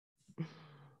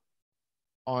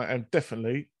I am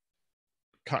definitely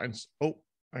cutting. Oh,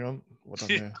 hang on. What done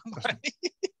there?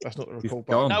 That's not the record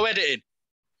button. No editing.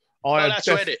 I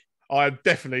am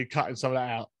definitely cutting some of that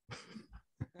out.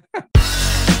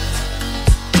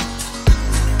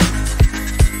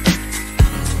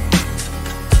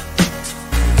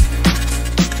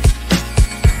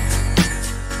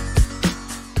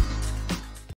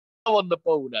 On the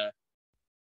ball there.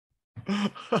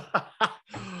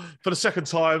 For the second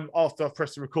time after I've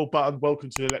pressed the record button, welcome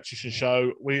to the Electrician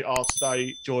Show. We are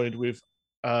today joined with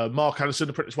Mark Anderson,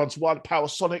 Apprentice 1-to-1, Power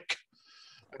Sonic,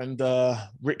 and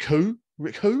Rick Howell.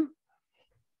 Rick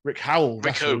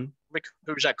who?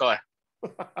 Who's that guy?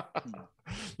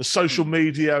 The social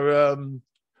media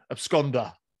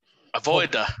absconder.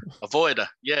 Avoider.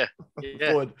 Yeah.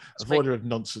 Avoider of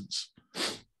nonsense.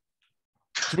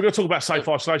 So we're going to talk about safe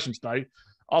isolation today.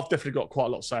 I've definitely got quite a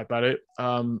lot to say about it.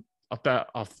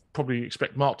 I probably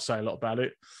expect Mark to say a lot about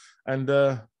it. And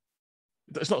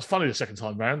it's not as funny the second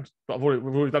time round, but we've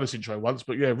already done this intro once.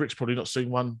 But yeah, Rick's probably not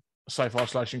seen a safe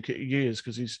isolation kit in years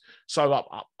because he's so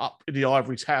up in the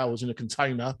ivory towers in a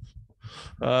container.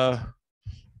 Yeah.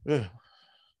 Is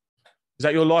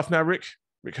that your life now, Rick?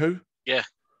 Rick who? Yeah.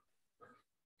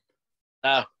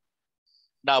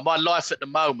 No, my life at the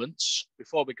moment,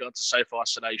 before we go into safe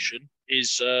isolation,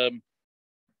 is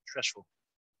stressful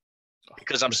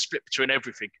because I'm split between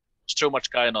everything. There's too much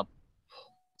going on.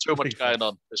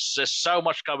 There's so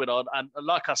much going on. And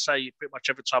like I say, pretty much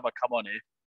every time I come on here,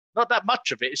 not that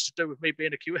much of it is to do with me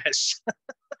being a QS.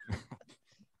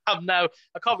 I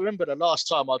can't remember the last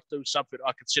time I'd do something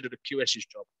I considered a QS's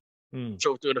job.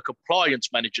 Sort of doing a compliance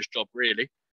manager's job, really.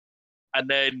 And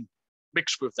then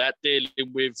mixed with that, dealing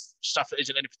with stuff that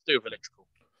isn't anything to do with electrical.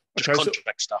 Just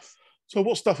contract stuff. So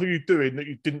what stuff are you doing that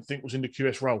you didn't think was in the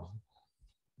QS role?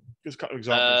 Just a couple of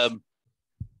examples.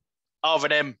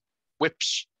 R&M,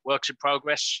 whips, works in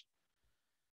progress.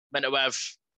 Meant to have.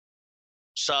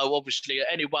 So obviously at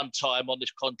any one time on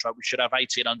this contract, we should have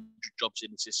 1,800 jobs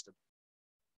in the system.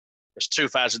 There's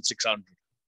 2,600.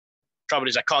 Trouble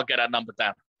is I can't get that number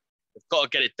down. I've got to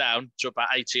get it down to about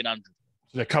 1,800.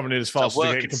 They're coming in as fast as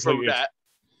they get completed. That.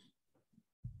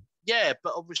 Yeah,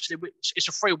 but obviously it's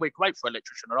a 3-week wait for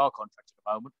electrician on our contract at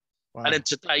the moment. Wow. And then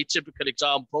today, typical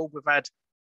example, when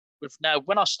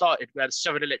I started, we had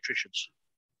 7 electricians.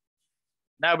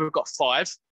 Now we've got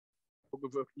 5.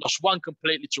 We've lost 1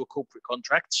 completely to a corporate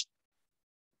contract.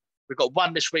 We've got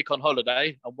 1 this week on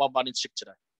holiday and 1 running sick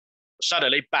today. But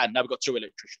suddenly, bang, now we've got 2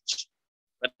 electricians.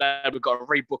 And now we've got to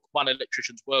rebook 1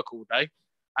 electrician's work all day.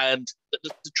 And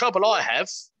the trouble I have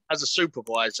as a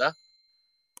supervisor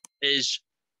is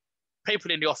people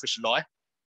in the office lie.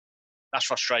 That's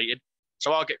frustrating.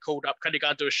 So I'll get called up. Can you go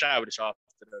and do a shower this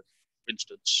afternoon, for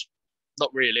instance?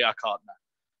 Not really. I can't now.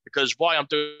 Because why I'm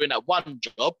doing that 1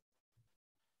 job,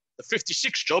 the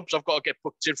 56 jobs I've got to get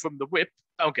booked in from the whip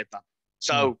don't get done.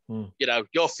 So,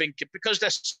 you're thinking, because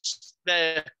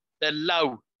they're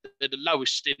low, they're the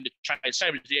lowest in the chain,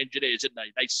 same as the engineers, isn't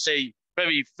they? They see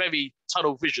very, very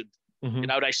tunnel vision. Mm-hmm.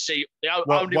 They see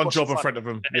only one job in front of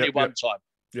them at any one time.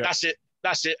 Yep.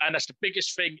 That's it, and that's the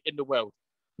biggest thing in the world.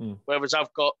 Whereas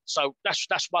I've got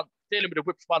that's one dealing with the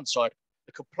whip one side,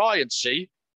 the compliancy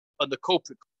and the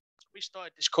corporate. We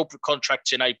started this corporate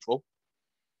contract in April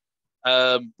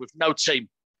with no team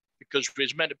because we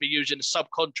was meant to be using the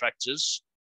subcontractors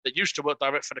that used to work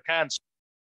direct for the council.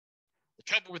 The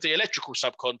trouble with the electrical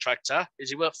subcontractor is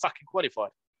he weren't fucking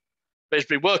qualified. But he's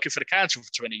been working for the council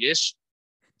for 20 years.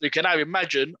 You can now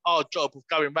imagine our job of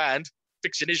going round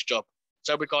fixing his job.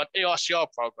 So we've got an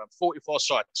EICR program, 44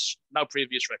 sites, no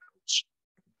previous records.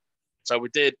 So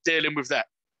we're dealing with that.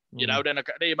 Then I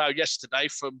got an email yesterday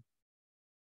from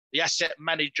the asset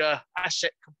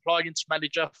compliance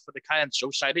manager for the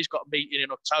council saying he's got a meeting in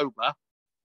October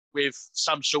with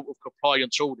some sort of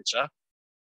compliance auditor.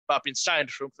 But I've been saying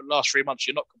to him for the last 3 months,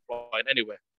 you're not compliant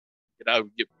anywhere.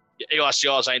 Your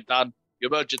EICRs ain't done.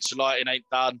 Your emergency lighting ain't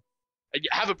done. And you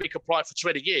haven't been compliant for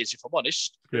 20 years, if I'm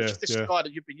honest. This guy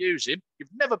that you've been using, you've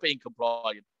never been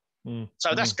compliant.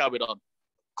 So that's going on.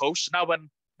 Of course, no one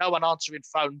answering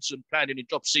phones and planning in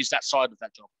jobs sees that side of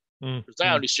that job. Because they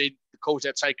only see the calls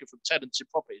they're taking from tenants in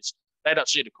properties. They don't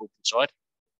see the corporate side.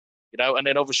 And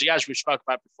then obviously, as we spoke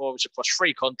about before, it's across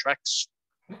 3 contracts.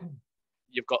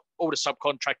 You've got all the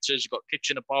subcontractors, you've got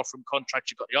kitchen and bathroom contracts,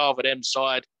 you've got the R&M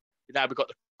side, we've got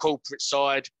the corporate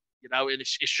side, and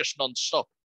it's just non-stop.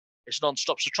 It's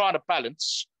non-stop. So trying to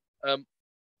balance. On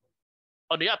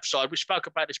the upside, we spoke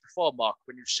about this before, Mark,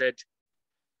 when you said,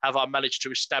 have I managed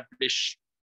to establish,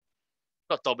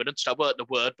 not dominance, that weren't the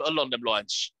word, but along them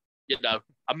lines,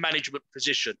 a management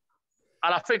position.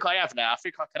 And I think I have now. I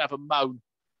think I can have a moan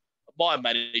my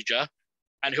manager,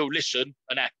 and he'll listen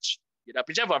and act. You know,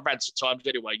 because everyone rants at times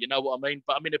anyway. You know what I mean?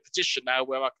 But I'm in a position now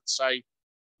where I can say,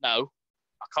 no,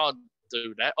 I can't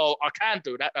do that. Oh, I can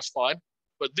do that. That's fine.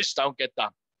 But this don't get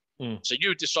done. So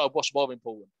you decide what's more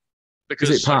important. Because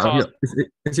is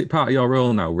it part of your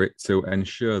role now, Rick, to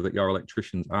ensure that your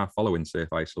electricians are following safe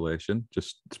isolation?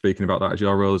 Just speaking about that as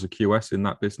your role as a QS in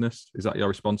that business, is that your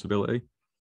responsibility?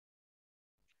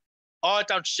 I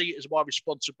don't see it as my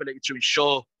responsibility to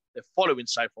ensure they're following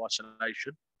safe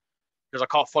isolation because I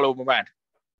can't follow them around.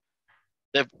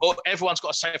 Everyone's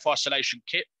got a safe isolation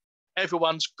kit.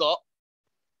 Everyone's got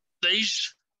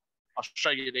these. I'll show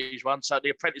you these ones. So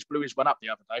the Apprentice Blueies went up the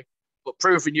other day, but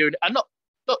proving unit, and not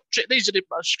these are the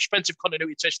most expensive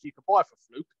continuity tests you can buy for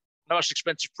Fluke. The most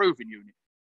expensive proving unit.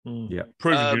 Yeah,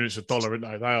 proving units $1, aren't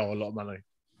they? They are a lot of money.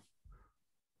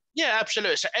 Yeah,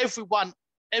 absolutely. So every one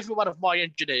of my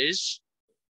engineers,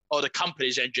 or the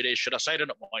company's engineers, should I say, they're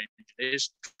not my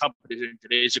engineers, company's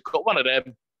engineers, have got one of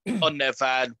them on their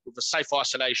van with a safe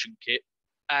isolation kit,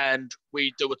 and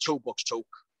we do a toolbox talk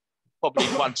probably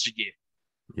once a year.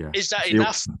 Yeah. Is that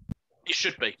enough? It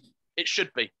should be. It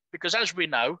should be. Because as we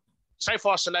know, safe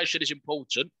isolation is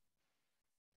important,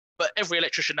 but every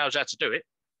electrician knows how to do it.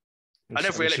 And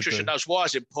every electrician knows why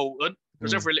it's important,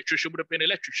 because every electrician would have been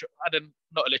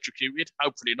not electrocuted,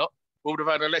 hopefully not, but would have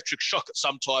had an electric shock at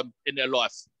some time in their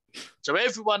life. So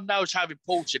everyone knows how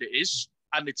important it is,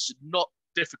 and it's not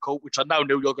difficult, which I know,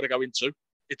 Neil, you're going to go into.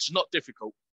 It's not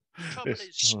difficult.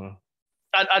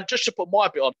 And just to put my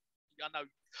bit on, I know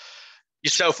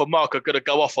yourself and Mark are going to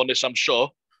go off on this, I'm sure.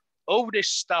 All this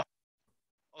stuff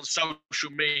on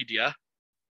social media,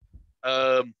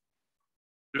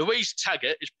 Louise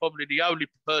Taggart is probably the only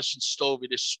person's story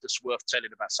that's worth telling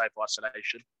about safe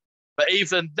isolation. But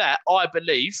even that, I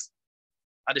believe,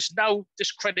 and it's no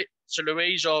discredit to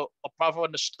Louise or brother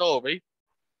on the story,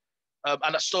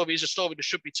 and that story is a story that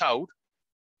should be told.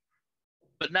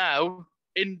 But now,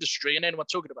 industry and anyone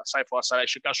talking about safe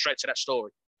isolation goes straight to that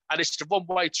story. And it's the wrong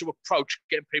way to approach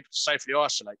getting people to safely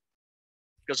isolate.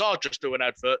 Because I'll just do an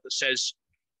advert that says,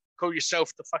 call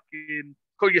yourself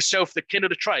the king of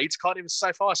the trades, can't even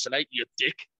safe isolate, you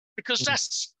dick. Because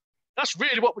that's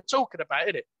really what we're talking about,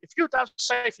 isn't it? If you don't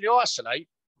safely isolate,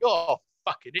 you're a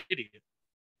fucking idiot.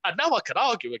 And now I can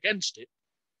argue against it.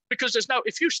 Because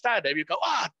if you stand there, you go,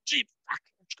 gee, fuck,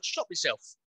 I'm just going to stop myself.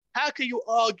 How can you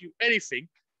argue anything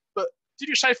but, did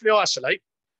you safely isolate?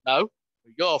 No.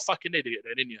 You're a fucking idiot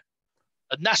then, aren't you?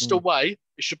 And that's the way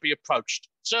it should be approached.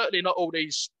 Certainly not all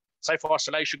these safe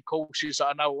isolation courses that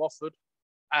I know are offered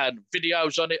and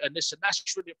videos on it and this and that's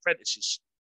for the apprentices.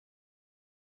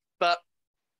 But,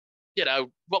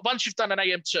 once you've done an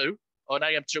AM2 or an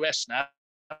AM2S now,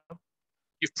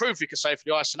 you've proved you can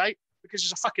safely isolate because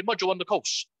there's a fucking module on the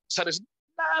course. So there's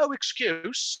no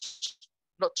excuse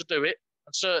not to do it.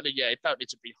 And certainly, it don't need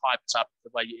to be hyped up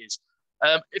the way it is.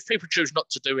 If people choose not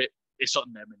to do it, it's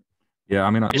on them. Yeah, I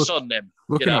mean, it's on them.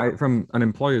 Looking at it from an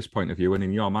employer's point of view and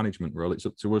in your management role, it's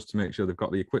up to us to make sure they've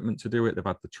got the equipment to do it, they've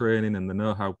had the training and they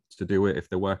know how to do it if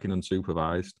they're working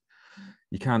unsupervised.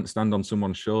 You can't stand on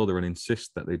someone's shoulder and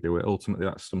insist that they do it. Ultimately,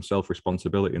 that's some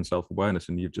self-responsibility and self-awareness.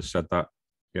 And you've just said that,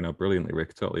 brilliantly,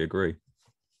 Rick. Totally agree.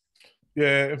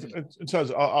 Yeah, in terms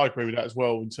of, I agree with that as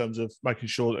well, in terms of making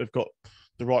sure that they've got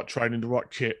the right training, the right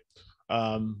kit.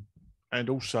 And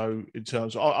also in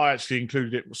terms of, I actually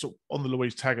included it sort of on the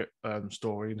Louise Taggart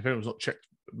story. And if anyone's not checked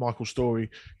Michael's story,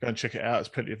 go and check it out. There's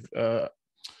plenty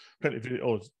of video,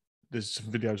 or there's some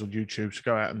videos on YouTube. So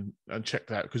go out and check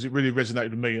that, because it really resonated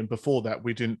with me. And before that,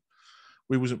 we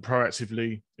wasn't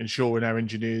proactively ensuring our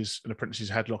engineers and apprentices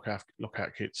had lockout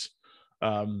kits.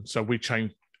 So we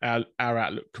changed our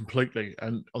outlook completely.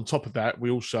 And on top of that, we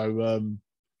also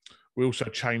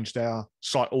changed our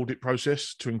site audit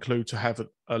process to have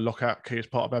a lockout key as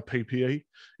part of our PPE.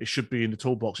 It should be in the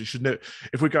toolbox. It should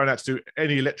if we're going out to do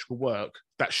any electrical work,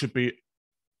 that should be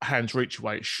hands reach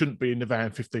away. It shouldn't be in the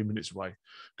van 15 minutes away,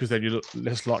 because then you're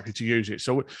less likely to use it.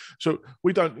 So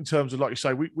we don't, in terms of, like you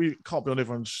say, we can't be on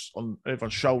everyone's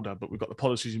shoulder, but we've got the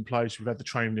policies in place, we've had the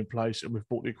training in place, and we've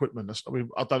bought the equipment.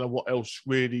 I don't know what else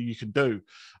really you can do.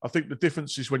 I think the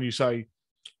difference is when you say,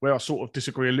 where I sort of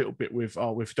disagree a little bit with,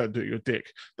 if you don't do it, you're a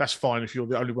dick. That's fine if you're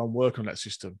the only one working on that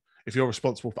system. If you're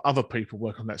responsible for other people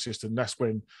working on that system, that's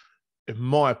when, in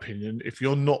my opinion, if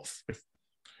you're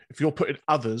putting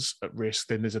others at risk,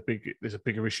 then there's a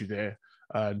bigger issue there,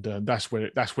 and that's where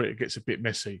it gets a bit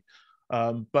messy.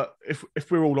 But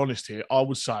if we're all honest here, I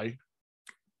would say,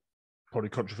 probably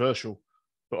controversial,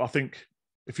 but I think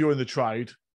if you're in the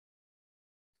trade,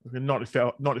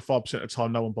 95% of the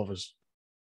time, no one bothers.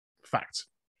 Fact.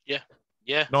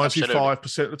 Yeah.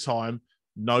 95% of the time,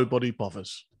 Nobody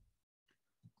bothers.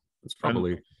 It's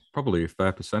probably a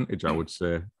fair percentage, I would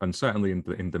say, and certainly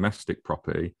in domestic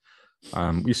property.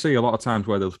 You see a lot of times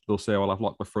where they'll say, well, I've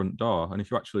locked the front door. And if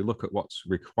you actually look at what's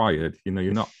required,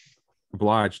 you're not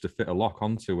obliged to fit a lock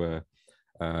onto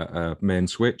a main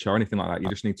switch or anything like that. You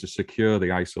just need to secure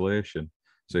the isolation.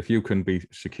 So if you can be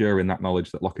secure in that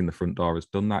knowledge that locking the front door has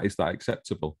done that, is that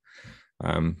acceptable?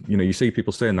 You see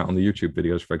people saying that on the YouTube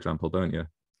videos, for example, don't you?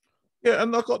 Yeah,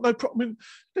 and I've got no problem. I mean,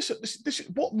 this is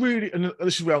what really, and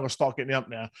this is where I'm going to start getting up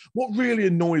now. What really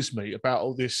annoys me about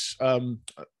all this, and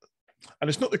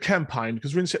it's not the campaign,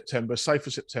 because we're in September,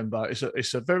 Safer September.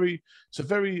 It's a very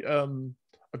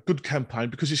a good campaign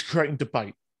because it's creating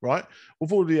debate. Right,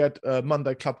 we've already had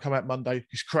Monday Club come out Monday.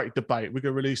 It's creating debate. We're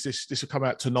going to release this. This will come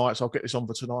out tonight, so I'll get this on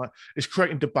for tonight. It's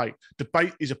creating debate.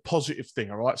 Debate is a positive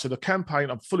thing, all right? So the campaign,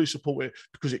 I'm fully supportive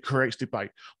because it creates debate.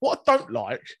 What I don't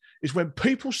like is when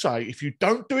people say, if you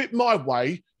don't do it my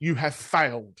way, you have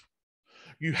failed.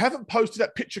 You haven't posted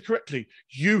that picture correctly.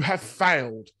 You have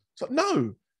failed. It's like,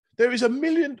 no, there is a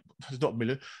million, it's not a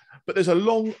million, but there's a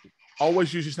long, I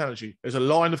always use this analogy. There's a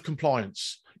line of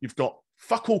compliance. You've got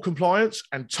fuck all compliance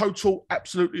and total,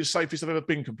 absolutely the safest I've ever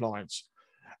been compliance.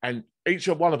 And each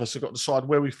one of us have got to decide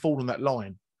where we fall on that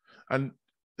line. And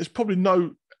there's probably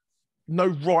no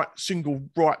single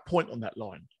right point on that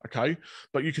line, okay?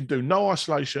 But you can do no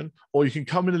isolation, or you can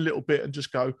come in a little bit and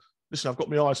just go, listen, I've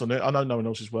got my eyes on it. I know no one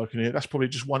else is working here. That's probably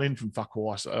just one in from fuck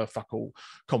all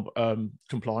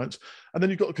compliance. And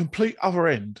then you've got the complete other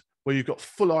end where you've got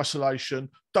full isolation,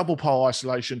 double pole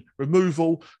isolation,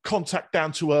 removal, contact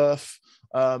down to earth,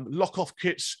 lock-off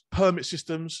kits, permit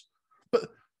systems. But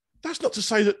that's not to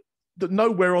say that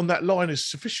nowhere on that line is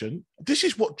sufficient. This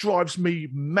is what drives me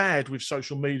mad with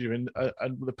social media and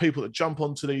the people that jump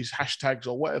onto these hashtags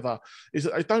or whatever, is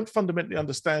that they don't fundamentally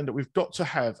understand that we've got to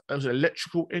have, as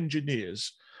electrical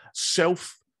engineers,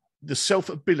 the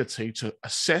self-ability to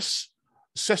assess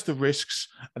the risks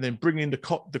and then bring in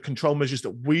the control measures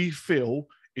that we feel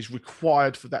is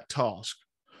required for that task.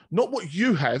 Not what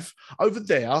you have over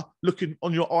there looking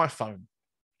on your iPhone.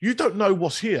 You don't know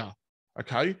what's here,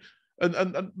 okay?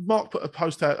 And Mark put a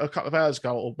post out a couple of hours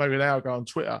ago, or maybe an hour ago on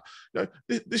Twitter.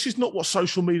 This is not what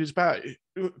social media is about.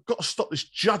 You've got to stop this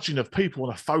judging of people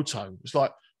on a photo. It's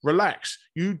like, relax.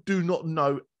 You do not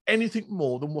know anything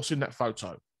more than what's in that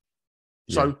photo.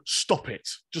 So stop it.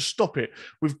 Just stop it.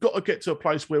 We've got to get to a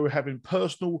place where we're having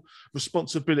personal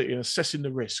responsibility and assessing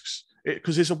the risks.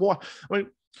 Because there's a why. I mean,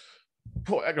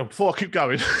 before I keep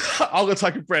going, I'm going to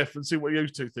take a breath and see what you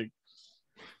two think.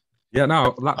 Yeah,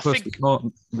 no, that post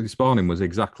this morning was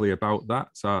exactly about that.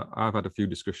 So I've had a few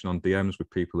discussions on DMs with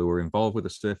people who were involved with the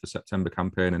Safer September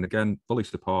campaign, and again, fully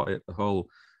support it. The whole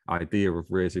idea of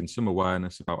raising some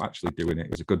awareness about actually doing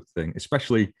it is a good thing,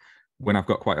 especially when I've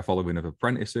got quite a following of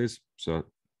apprentices. So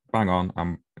bang on,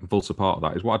 I'm in full support of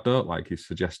that. Is what I don't like is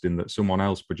suggesting that someone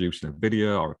else producing a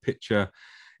video or a picture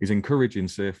is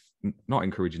not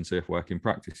encouraging safe working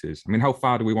practices. I mean, how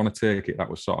far do we want to take it? That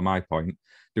was sort of my point.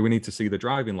 Do we need to see the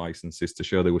driving licenses to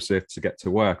show they were safe to get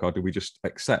to work? Or do we just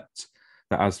accept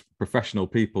that as professional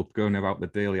people going about the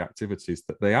daily activities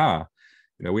that they are?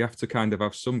 We have to kind of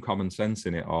have some common sense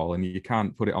in it all. And you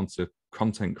can't put it onto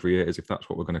content creators, if that's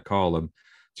what we're going to call them,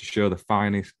 to show the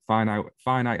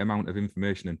finite amount of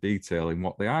information and detail in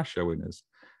what they are showing us.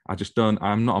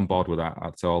 I'm not on board with that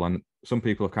at all. And some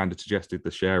people have kind of suggested the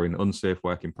sharing unsafe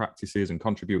working practices and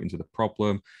contributing to the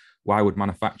problem. Why would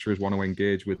manufacturers want to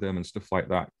engage with them and stuff like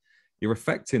that? You're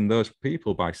affecting those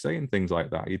people by saying things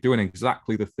like that. You're doing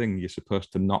exactly the thing you're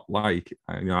supposed to not like.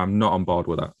 I'm not on board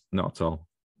with that, not at all.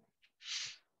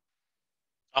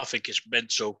 I think it's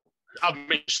mental. I've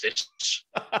missed this.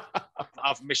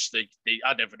 I've missed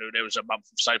I never knew there was a month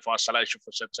of safe isolation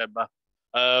for September.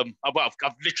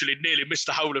 I've literally nearly missed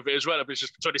the whole of it as well. It's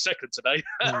just 22nd today.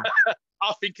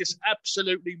 I think it's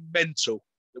absolutely mental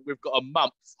that we've got a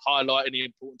month highlighting the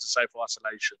importance of safe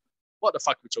isolation. What the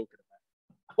fuck are we talking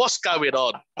about? What's going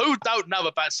on? Who don't know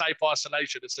about safe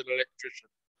isolation as an electrician?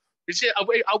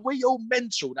 Are we all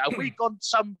mental now? Have we gone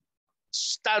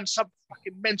down some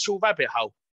fucking mental rabbit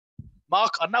hole?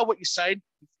 Mark, I know what you're saying.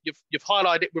 You've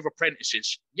highlighted it with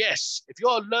apprentices. Yes, if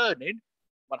you're learning,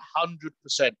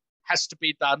 100% has to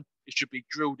be done. It should be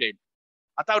drilled in.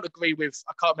 I don't agree with,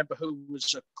 I can't remember who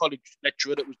was a college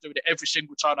lecturer that was doing it every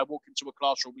single time I walk into a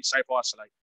classroom, we safe isolate.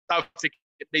 I don't think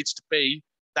it needs to be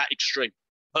that extreme,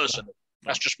 personally.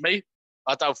 That's just me.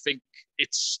 I don't think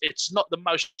it's not the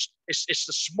most, it's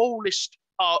the smallest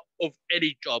part of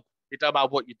any job. You don't know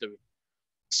what you're doing.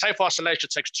 Safe isolation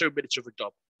takes 2 minutes of a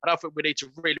job. I don't think we need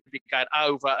to really be going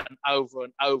over and over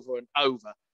and over and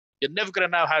over You're never going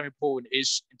to know how important it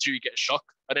is until you get a shock,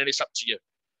 and then it's up to you.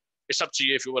 It's up to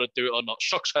you if you want to do it or not.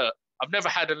 Shocks hurt. I've never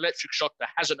had an electric shock that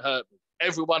hasn't hurt me.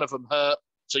 Every one of them hurt,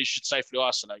 so you should safely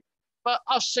isolate. But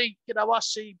I see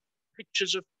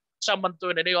pictures of someone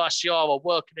doing an EICR or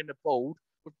working in the board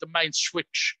with the main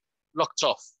switch locked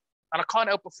off. And I can't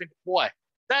help but think, why?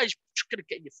 That is going to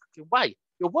get in your fucking way.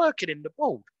 You're working in the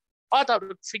board. I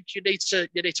don't think you need to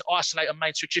isolate a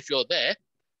main switch if you're there.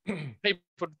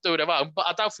 People do their own, but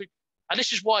I don't think, and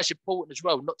this is why it's important as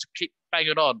well, not to keep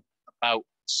banging on about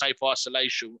safe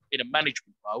isolation in a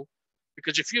management role,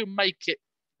 because if you make it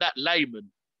that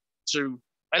layman to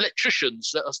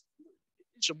electricians that are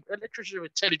some electricians are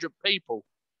intelligent people,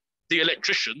 the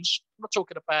electricians, I'm not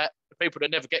talking about the people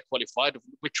that never get qualified, of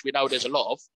which we know there's a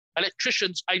lot of.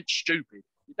 Electricians ain't stupid.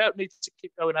 You don't need to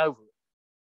keep going over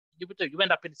it. You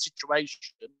end up in a situation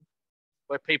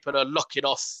where people are locking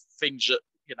off things that,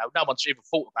 no one's even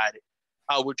thought about it.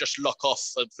 Oh, we'll just lock off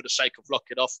for the sake of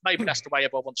locking off. Maybe that's the way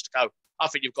everyone wants to go. I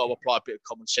think you've got to apply a bit of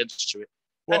common sense to it.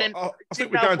 Well, then, I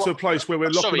think we're going to a place where we're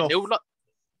locking off. Neil,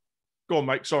 go on,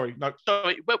 mate. Sorry. No.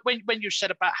 Sorry. When you said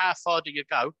about how far do you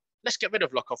go, let's get rid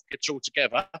of lock-off kits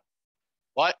altogether.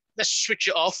 Right? Let's switch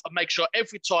it off and make sure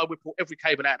every time we pull every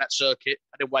cable out of that circuit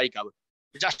and then away go.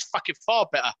 That's fucking far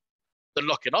better than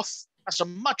locking off. That's a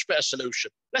much better solution.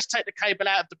 Let's take the cable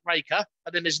out of the breaker,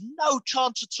 and then there's no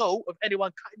chance at all of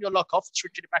anyone cutting your lock off and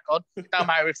switching it back on. It don't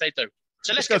matter if they do.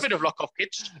 So let's get rid of lock-off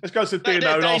kits. Let's go to the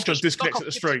DNO and ask them to disconnect at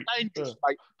the street.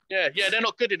 Yeah, they're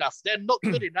not good enough. They're not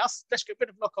good enough. Let's get rid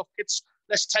of lock-off kits.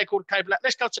 Let's take all the cable out.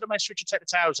 Let's go to the main switch and take the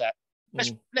towers out.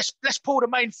 Let's pull the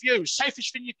main fuse.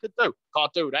 Safest thing you could do.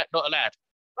 Can't do that. Not allowed.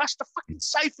 That's the fucking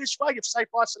safest way of safe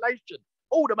isolation.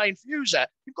 All the main fuse out.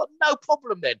 You've got no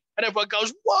problem then. And everyone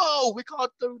goes, whoa, we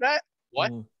can't do that. Why?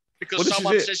 Because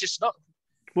someone says it's not.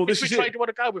 Well, this which is way do you want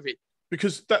to go with it?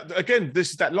 Because that, again, this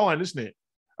is that line, isn't it?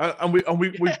 And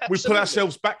we put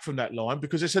ourselves back from that line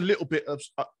because it's a little bit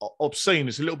obscene.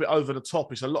 It's a little bit over the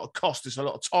top. It's a lot of cost. It's a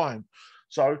lot of time.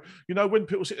 So, when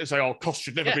people sit there and say, oh, cost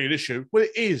should never be an issue. Well,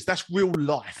 it is. That's real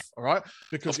life, all right?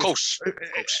 Because of course.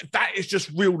 That is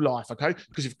just real life, okay?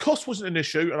 Because if cost wasn't an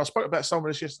issue, and I spoke about some of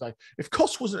this yesterday, if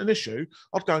cost wasn't an issue,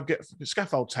 I'd go and get a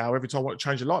scaffold tower every time I want to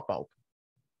change a light bulb.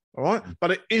 All right,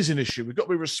 but it is an issue. We've got to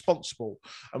be responsible,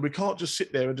 and we can't just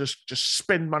sit there and just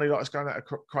spend money like it's going out of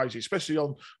crazy, especially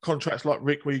on contracts like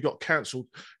Rick, where you got council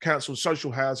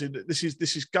social housing. This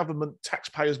is government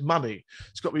taxpayers' money.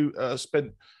 It's got to be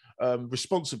spent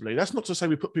responsibly. That's not to say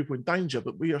we put people in danger,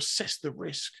 but we assess the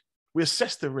risk. We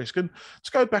assess the risk, and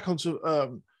to go back onto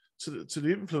to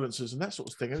the influencers and that sort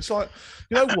of thing. And it's like,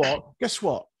 you know what? Guess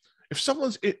what? If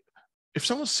someone's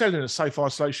selling a safe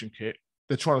isolation kit,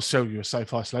 they're trying to sell you a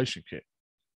safe isolation kit.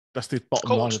 That's the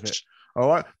bottom line of it. All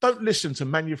right. Don't listen to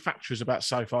manufacturers about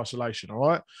safe isolation. All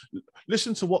right.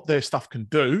 Listen to what their stuff can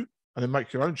do and then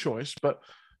make your own choice. But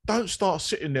don't start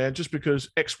sitting there just because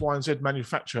X, Y, and Z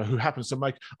manufacturer who happens to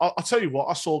make. I'll tell you what.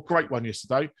 I saw a great one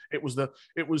yesterday. It was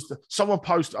someone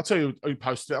posted. I'll tell you who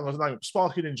posted it. I'm going to name it.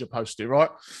 Sparky Ninja posted it, right?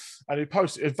 And he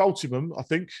posted it, Voltimum, I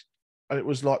think. And it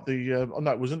was like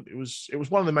no, it wasn't. It was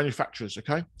one of the manufacturers,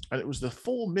 okay? And it was the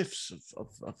 4 myths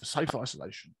of safe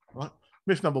isolation, right?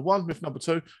 Myth number 1, myth number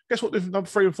 2. Guess what myth number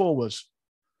 3 and 4 was?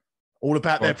 All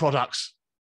about their products.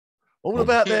 All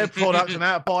about their products and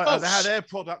how their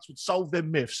products would solve their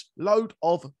myths. Load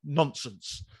of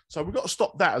nonsense. So we've got to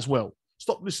stop that as well.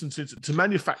 Stop listening to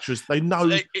manufacturers. They know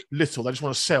little. They just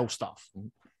want to sell stuff.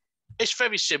 It's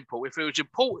very simple. If it was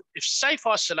important, if safe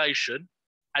isolation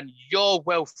and your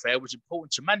welfare was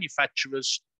important to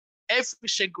manufacturers, every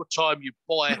single time you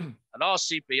buy an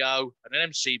RCBO and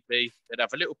an MCB, they'd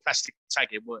have a little plastic tag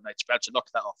in, wouldn't they, to be able to knock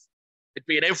that off. It'd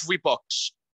be in every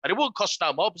box. And it wouldn't cost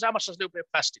no more, because how much does a little bit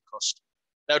of plastic cost?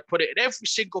 They would put it in every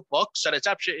single box, and there's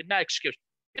absolutely no excuse.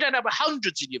 You don't have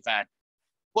hundreds in your van.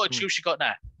 What excuse you got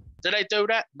now? Do they do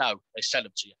that? No, they sell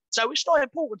them to you. So it's not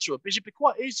important to them, because it'd be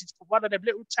quite easy to put one of them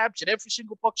little tabs in every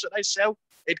single box that they sell.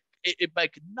 It'd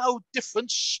make no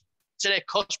difference to their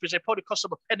cost, because they probably cost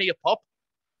them a penny a pop.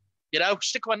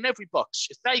 Stick one in every box.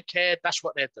 If they care, that's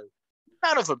what they do.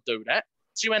 None of them do that.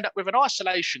 So you end up with an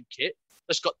isolation kit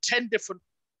that's got 10 different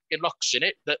locks in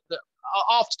it that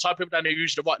half the time people don't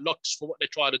use the right locks for what they're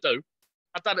trying to do.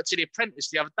 I've done it to The Apprentice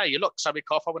the other day. You lock something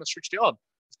off, I want to switch it on.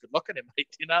 It's good looking it,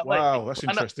 mate. Wow, that's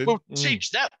interesting. We'll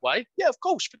teach that way. Yeah, of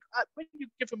course. When you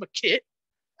give them a kit,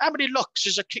 how many locks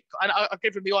is a kit? And I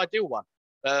give them the ideal one,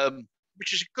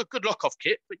 which is a good lock-off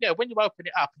kit. But yeah, when you open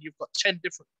it up and you've got 10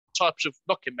 different types of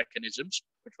locking mechanisms,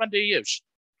 which one do you use?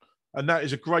 And that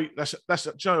is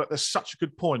that's such a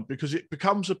good point, because it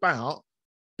becomes about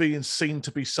being seen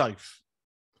to be safe,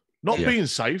 not being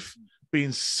safe,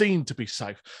 being seen to be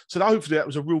safe. So hopefully that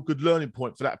was a real good learning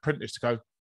point for that apprentice to go,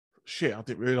 shit, I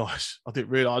didn't realise I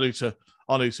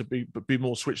need to be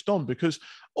more switched on, because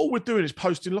all we're doing is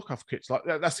posting lock-off kits. Like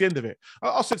that's the end of it.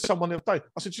 I said to someone the other day,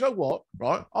 I said, you know what,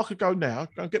 right? I could go now,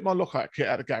 go and get my lock-off kit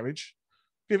out of the garage,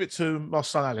 give it to my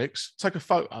son Alex, take a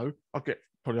photo, I'll get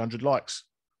probably 100 likes.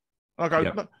 And I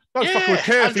go, no fucking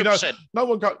care 100%. If you know.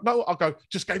 I'll go,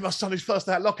 just gave my son his first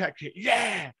out lockout kit.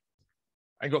 Yeah.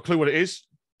 Ain't got a clue what it is.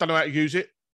 Don't know how to use it.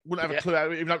 Wouldn't have a clue how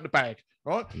to even open the bag.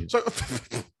 Right. So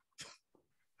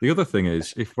the other thing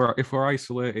is, if we're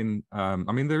isolating, I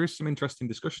mean, there is some interesting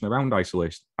discussion around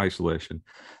isolation,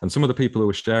 and some of the people who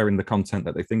are sharing the content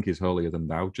that they think is holier than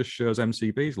thou just shows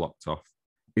MCBs locked off.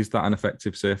 Is that an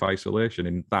effective, safe isolation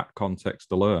in that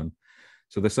context alone?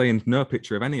 So they're saying no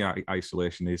picture of any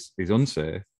isolation is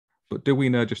unsafe, but do we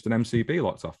know just an MCB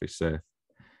locked off is safe?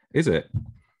 Is it?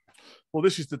 Well,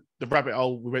 this is the rabbit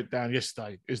hole we went down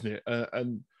yesterday, isn't it?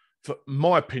 And for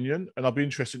my opinion, and I'll be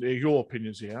interested to hear your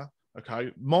opinions here.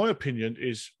 Okay, my opinion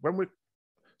is when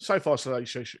safe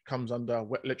isolation comes under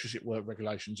electricity work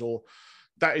regulations, or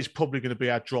that is probably going to be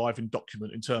our driving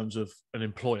document in terms of an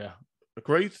employer.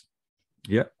 Agreed?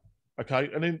 Yeah. Okay,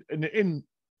 and in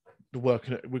the work,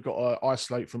 we've got to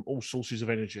isolate from all sources of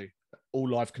energy, all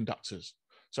live conductors.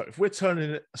 So if we're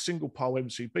turning a single pole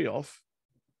MCB off,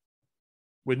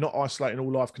 we're not isolating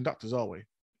all live conductors, are we?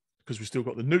 Because we've still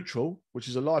got the neutral, which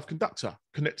is a live conductor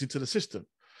connected to the system.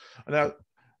 And now,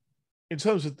 in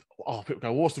terms of, people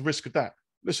go, what's the risk of that?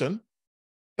 Listen,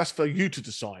 that's for you to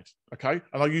decide, okay?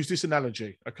 And I'll use this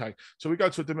analogy, okay? So we go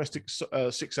to a domestic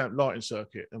 6-amp lighting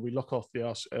circuit and we lock off the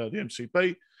MCB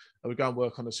and we go and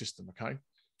work on the system, okay?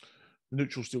 The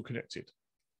neutral's still connected.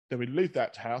 Then we leave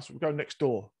that house, we go next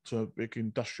door to a big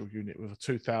industrial unit with a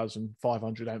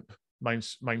 2,500 amp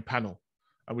main panel,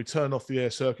 and we turn off the air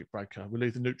circuit breaker. We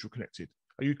leave the neutral connected.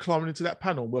 Are you climbing into that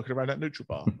panel and working around that neutral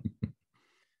bar?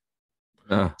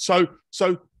 So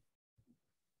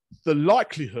the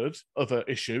likelihood of an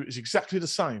issue is exactly the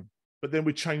same, but then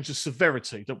we change the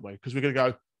severity, don't we? Because we're going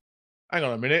to go, hang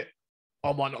on a minute,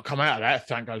 I might not come out of that if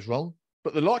something goes wrong,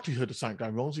 but the likelihood of something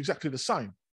going wrong is exactly the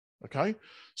same. Okay,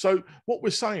 so what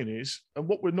we're saying is, and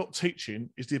what we're not teaching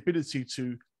is the ability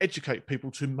to educate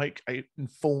people to make an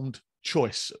informed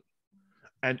choice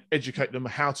and educate them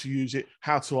how to use it,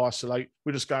 how to isolate.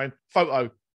 We're just going, photo,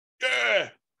 yeah.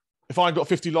 If I ain't got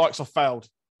 50 likes, I failed.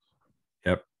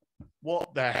 Yep.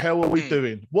 What the hell are we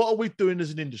doing? What are we doing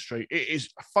as an industry? It is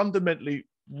fundamentally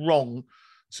wrong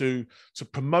to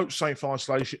promote safe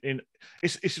isolation.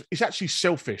 It's actually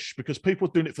selfish, because people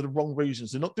are doing it for the wrong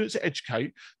reasons. They're not doing it to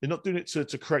educate. They're not doing it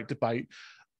to create debate.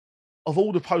 Of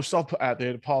all the posts I've put out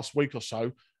there the past week or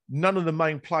so, none of the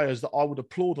main players that I would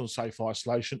applaud on safe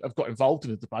isolation have got involved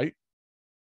in the debate.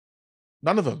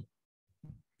 None of them.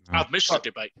 I've missed the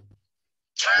debate.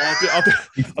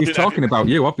 He's talking about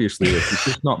you, obviously. He's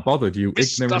just not bothered. You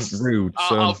ignorant, rude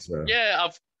son.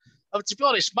 To be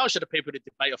honest, most of the people in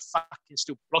the debate are fucking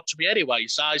still blocked to me anyway.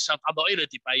 So I'm not in a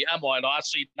debate, am I? Like, I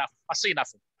see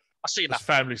nothing. It's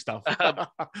family stuff.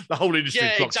 The whole industry.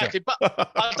 Yeah, exactly. But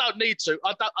I don't need to.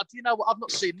 You know what? I've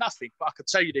not seen nothing, but I can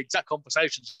tell you the exact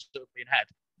conversations that have been had.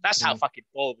 That's how fucking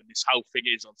boring this whole thing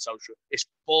is on social. It's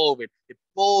boring. It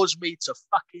bores me to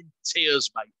fucking tears,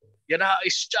 mate. You know,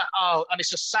 it's just, and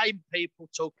it's the same people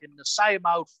talking the same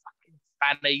old fucking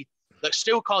fanny that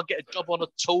still can't get a job on the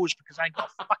tools because they ain't got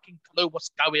a fucking clue what's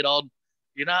going on.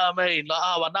 You know what I mean? Like,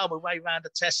 I know my way around the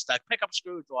tester. Pick up a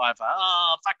screwdriver.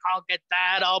 If I can't get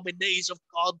that, my knees have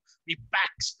gone, my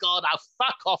back's gone.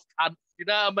 Fuck off, cunt. You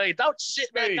know what I mean? Don't sit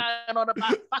there going on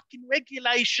about fucking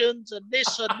regulations and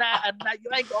this and that and that.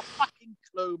 You ain't got a fucking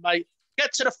clue, mate.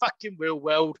 Get to the fucking real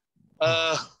world.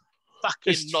 Fucking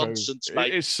it's nonsense, true.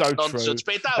 Mate. It's so nonsense. True.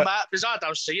 But it don't matter because I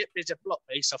don't see it. There's a block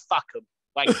me, so fuck them.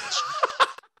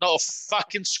 Not a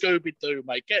fucking Scooby-Doo,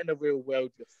 mate. Get in the real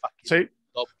world, you fucking...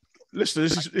 Listen,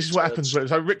 this is what happens.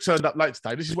 So Rick turned up late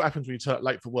today. This is what happens when you turn up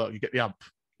late for work. You get the ump.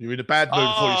 You're in a bad mood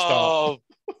before you start.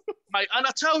 Mate, and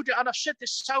I told you, and I've said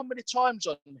this so many times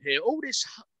on here, all this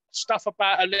stuff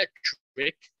about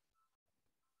electric,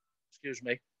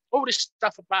 all this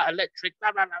stuff about electric,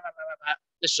 blah, blah, blah, blah, blah, blah.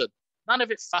 Listen, none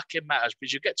of it fucking matters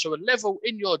because you get to a level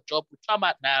in your job we come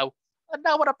at now, and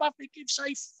no one above me gives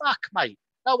a fuck, mate.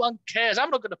 No one cares.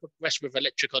 I'm not going to progress with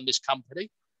electric on this company.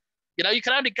 You know, you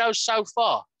can only go so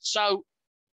far. So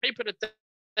people that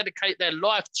dedicate their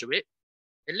life to it,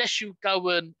 unless you go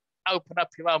and open up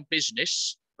your own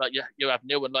business, like you have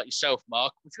Neil and like yourself,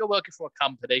 Mark, if you're working for a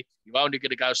company, you're only going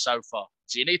to go so far.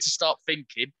 So you need to start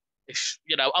thinking, if,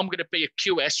 you know, I'm going to be a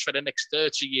QS for the next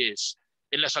 30 years,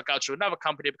 unless I go to another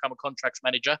company and become a contracts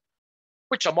manager.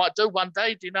 which I might do one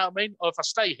day. Do you know what I mean? Or if I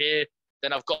stay here,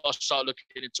 then I've got to start looking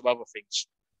into other things.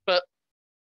 But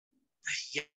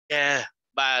yeah,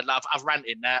 man, I've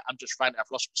ranted now. I'm just ranting.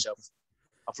 I've lost myself.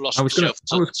 I've lost myself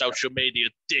to social media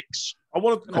dicks. I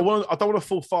don't want to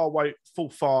fall far. I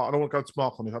don't want to go to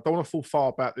Mark on this. I don't want to fall far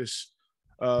about this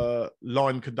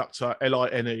line conductor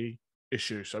LINE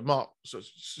issue. So Mark,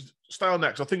 stay on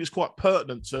that because I think it's quite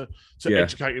pertinent to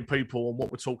educating people on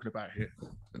what we're talking about here.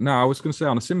 No, I was going to say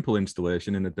on a simple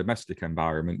installation in a domestic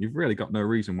environment, you've really got no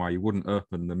reason why you wouldn't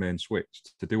open the main switch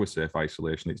to do a safe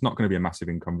isolation. It's not going to be a massive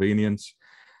inconvenience,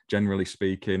 generally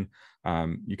speaking.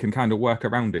 You can kind of work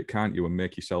around it, can't you, and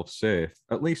make yourself safe,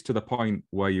 at least to the point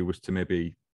where you was to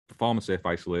maybe perform a safe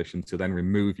isolation to then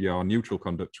remove your neutral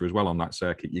conductor as well on that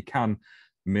circuit. You can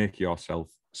make yourself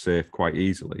safe quite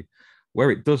easily. Where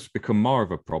it does become more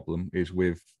of a problem is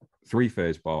with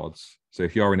three-phase boards. So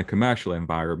if you're in a commercial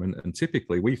environment, and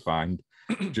typically we find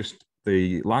just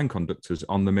the line conductors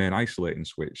on the main isolating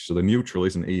switch, so the neutral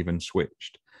isn't even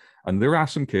switched. And there are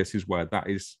some cases where that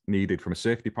is needed from a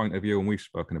safety point of view, and we've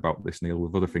spoken about this, Neil,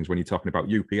 with other things when you're talking about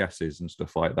UPSs and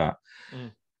stuff like that.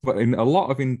 But in a lot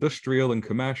of industrial and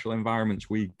commercial environments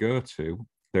we go to,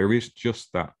 there is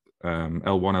just that L1,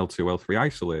 L2, L3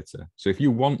 isolator. So if you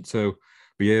want to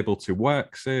be able to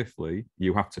work safely,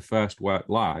 you have to first work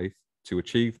live to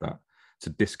achieve that, to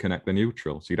disconnect the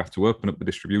neutral. So you'd have to open up the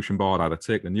distribution board, either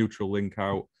take the neutral link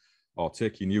out or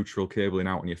take your neutral cabling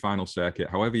out on your final circuit,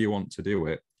 however you want to do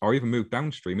it, or even move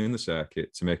downstream in the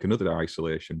circuit to make another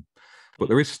isolation. But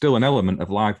there is still an element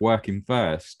of live working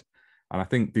first. And I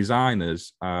think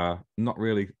designers are not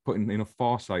really putting enough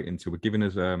foresight into it, giving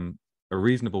us a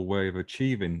reasonable way of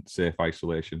achieving safe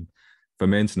isolation for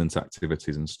maintenance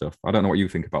activities and stuff. I don't know what you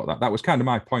think about that. That was kind of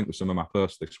my point with some of my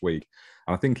posts this week.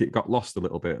 And I think it got lost a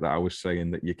little bit that I was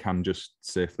saying that you can just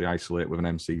safely isolate with an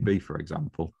MCB, for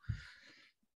example.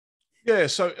 Yeah,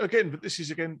 so again, but this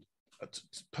is again a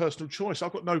personal choice.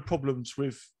 I've got no problems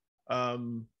with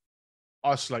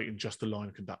isolating just the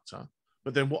line conductor.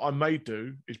 But then what I may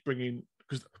do is bring in,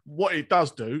 because what it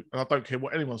does do, and I don't care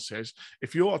what anyone says,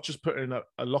 if you're just putting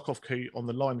a lock-off key on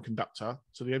the line conductor,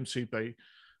 so the MCB,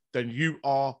 then you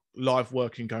are live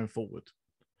working going forward.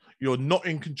 You're not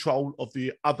in control of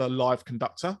the other live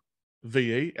conductor,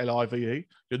 VE, LIVE.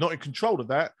 You're not in control of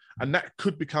that, and that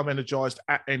could become energized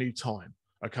at any time.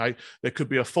 Okay, there could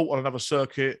be a fault on another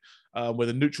circuit where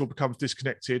the neutral becomes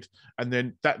disconnected, and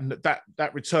then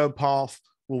that return path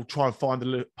will try and find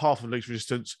the path of least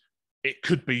resistance. It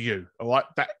could be you. All right,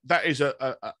 that is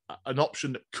an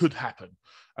option that could happen.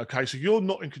 Okay, so you're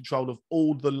not in control of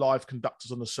all the live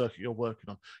conductors on the circuit you're working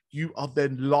on. You are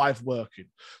then live working.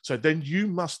 So then you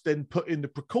must then put in the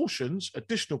precautions,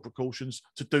 additional precautions,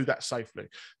 to do that safely.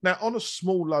 Now, on a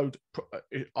small load,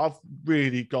 I've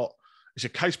really got. It's a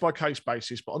case-by-case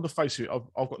basis, but on the face of it,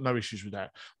 I've got no issues with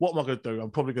that. What am I going to do? I'm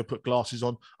probably going to put glasses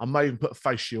on. I may even put a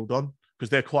face shield on because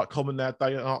they're quite common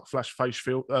nowadays, an arc flash face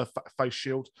shield.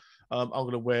 I'm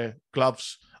going to wear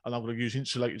gloves and I'm going to use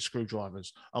insulated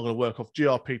screwdrivers. I'm going to work off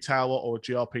GRP tower or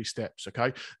GRP steps,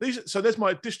 okay? So there's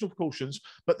my additional precautions,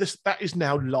 but that is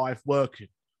now live working.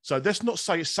 So let's not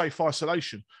say it's safe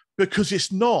isolation because it's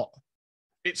not.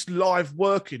 It's live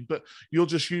working, but you're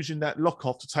just using that lock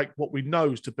off to take what we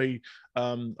know is to be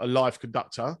a live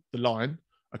conductor, the line.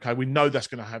 Okay, we know that's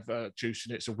going to have juice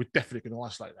in it, so we're definitely going to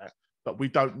isolate that. But we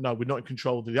don't know. We're not in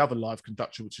control of the other live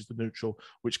conductor, which is the neutral,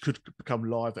 which could become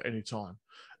live at any time.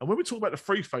 And when we talk about the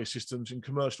three-phase systems in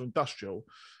commercial industrial,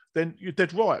 then you're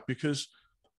dead right, because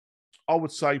I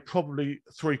would say probably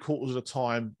 3/4 of the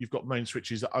time you've got main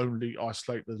switches that only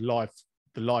isolate the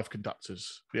live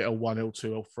conductors, the L1,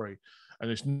 L2, L3. And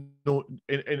it's not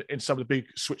in some of the big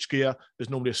switch gear,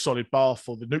 there's normally a solid bar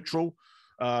for the neutral.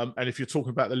 And if you're talking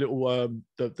about the little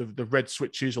the red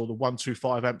switches or the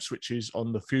 125 amp switches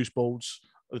on the fuse boards,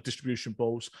 the distribution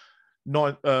boards,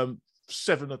 7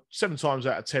 times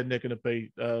out of 10 they're going to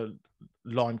be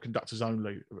line conductors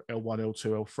only, L1,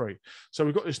 L2, L3. So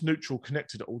we've got this neutral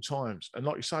connected at all times. And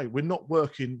like you say, we're not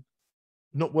working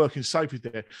safely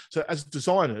there. So as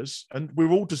designers, and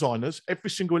we're all designers, every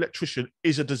single electrician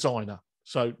is a designer.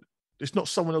 So it's not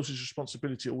someone else's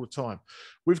responsibility all the time.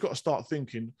 We've got to start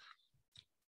thinking,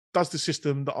 does the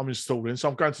system that I'm installing, so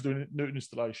I'm going to do a new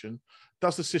installation,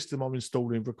 does the system I'm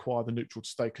installing require the neutral to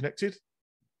stay connected?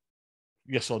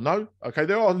 Yes or no? Okay,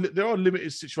 there are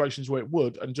limited situations where it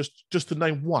would, and just to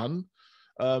name one,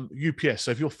 UPS.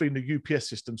 So if you're feeding a UPS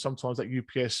system, sometimes that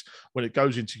UPS, when it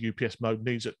goes into UPS mode,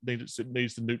 needs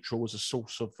the neutral as a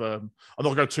source of. I'm not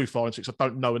going to go too far into it because I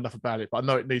don't know enough about it, but I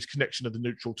know it needs connection of the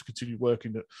neutral to continue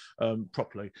working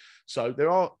properly. So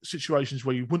there are situations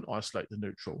where you wouldn't isolate the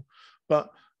neutral, but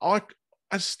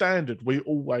as standard, we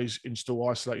always install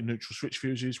isolated neutral switch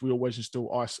fuses. We always install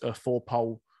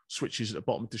 4-pole switches at the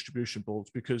bottom of distribution boards,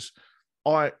 because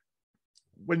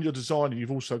when you're designing,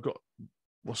 you've also got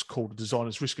what's called a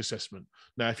designer's risk assessment.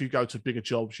 Now, if you go to bigger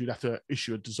jobs, you'd have to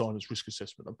issue a designer's risk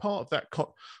assessment. And part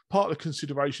of the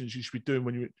considerations you should be doing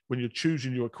when you're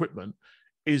choosing your equipment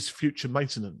is future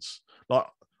maintenance. Like,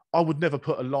 I would never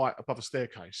put a light above a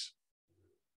staircase,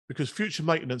 because future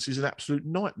maintenance is an absolute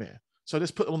nightmare. So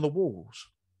let's put them on the walls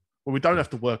where we don't have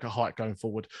to work at height going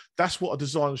forward. That's what a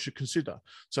designer should consider.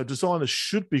 So designers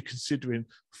should be considering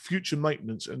future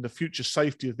maintenance and the future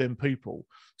safety of them people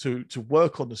to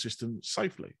work on the system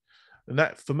safely. And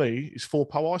that, for me, is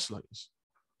 4-pole isolators.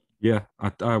 Yeah,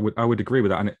 I would agree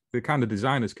with that. And the kind of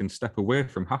designers can step away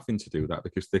from having to do that,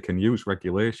 because they can use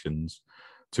regulations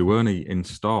to only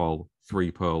install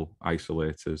 3-pole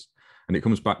isolators. And it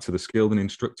comes back to the skilled and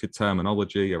instructed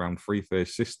terminology around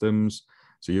 3-phase systems.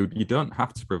 So you don't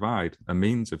have to provide a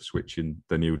means of switching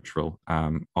the neutral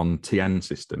on TN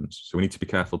systems. So we need to be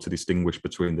careful to distinguish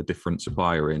between the different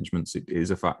supply arrangements. It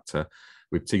is a factor.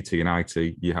 With TT and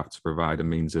IT, you have to provide a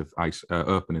means of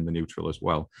opening the neutral as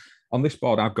well. On this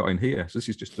board I've got in here, so this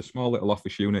is just a small little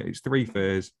office unit. It's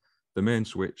 3-phase. The main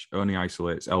switch only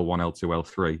isolates L1, L2,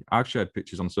 L3. I've shared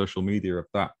pictures on social media of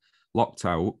that locked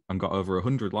out and got over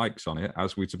 100 likes on it,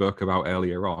 as we spoke about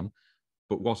earlier on.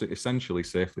 But was it essentially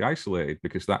safely isolated?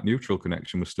 Because that neutral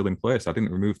connection was still in place. I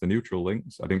didn't remove the neutral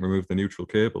links. I didn't remove the neutral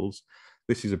cables.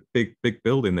 This is a big, big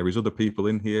building. There is other people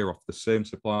in here off the same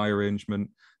supply arrangement.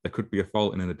 There could be a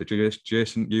fault in an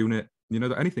adjacent unit. You know,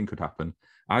 that anything could happen.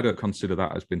 I don't consider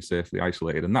that as being safely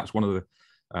isolated. And that's one of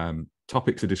the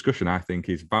topics of discussion I think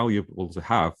is valuable to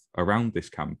have around this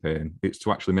campaign. It's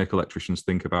to actually make electricians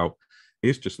think about,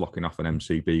 is just locking off an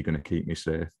MCB going to keep me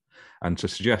safe? And to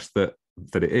suggest that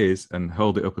it is and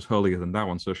hold it up as holier than thou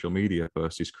on social media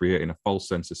posts is creating a false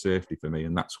sense of safety for me.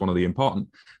 And that's one of the important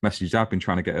messages I've been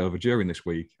trying to get over during this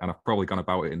week. And I've probably gone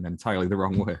about it in entirely the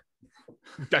wrong way.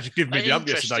 That you give me the ump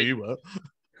yesterday, you were.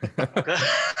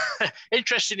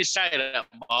 Interesting you say that,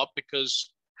 Mark,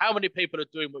 because how many people are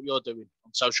doing what you're doing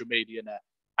on social media now?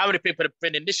 How many people have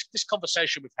been in this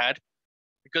conversation we've had?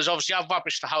 Because obviously I've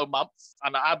rubbished the whole month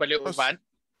and I have a little rant.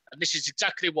 And this is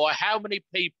exactly why. How many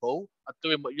people are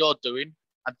doing what you're doing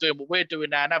and doing what we're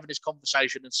doing now and having this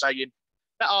conversation and saying,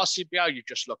 that RCBO you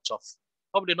just locked off,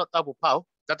 probably not double pole.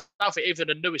 I don't think even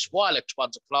the newest wireless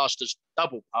ones are classed as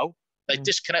double pole. They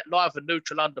disconnect live and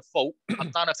neutral under fault. I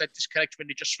don't know if they disconnect when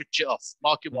you just switch it off.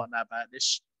 Mark, you might know about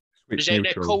this. Because they're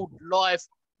called live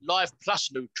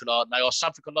plus neutral, aren't they? Or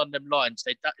something along them lines.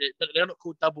 They're not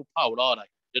called double pole, are they?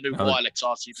 The new wireless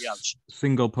RCBOs.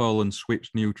 Single pole and switch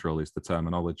neutral is the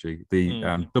terminology.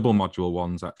 The double module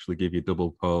ones actually give you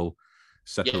double pole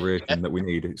separation that we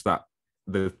need. It's that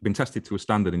they've been tested to a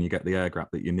standard and you get the air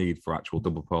gap that you need for actual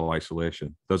double pole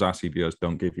isolation. Those RCBOs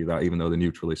don't give you that, even though the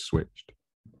neutral is switched.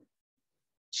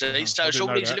 So it's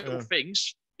all these little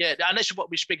things. Yeah, and this is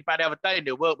what we spoke about the other day,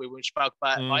 Neil, weren't we? When we spoke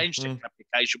about my instinct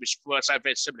application, which was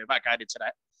very similar without going into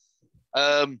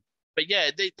that. But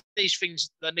yeah, these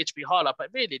things that need to be highlighted. But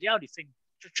really, the only thing,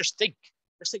 just think.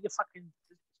 Just think you're fucking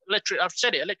I've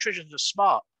said it. Electricians are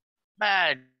smart,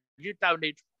 man. You don't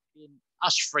need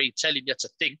us three telling you to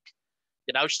think.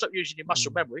 You know, stop using your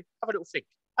muscle memory. Have a little think.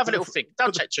 Have a little think.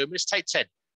 Don't take 2 minutes. Take 10.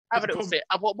 Have a little think.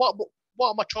 And what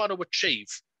am I trying to achieve?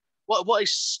 What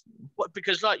is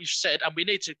because like you said, and we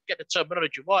need to get the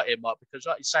terminology right here, Mark. Because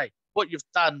like you say, what you've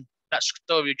done, that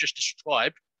story you just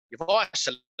described, you've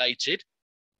isolated.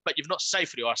 But you've not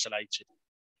safely isolated.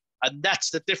 And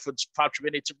that's the difference. Perhaps we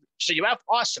need to. So you have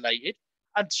isolated,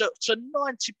 and so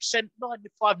 90%,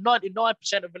 95%,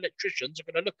 99% of electricians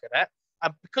are going to look at that.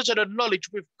 And because of the knowledge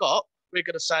we've got, we're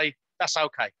going to say, that's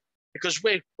okay. Because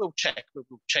we'll check. We'll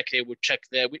check here, we'll check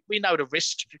there. We know the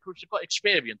risks because we've got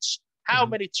experience. How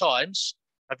many times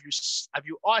have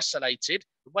you isolated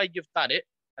the way you've done it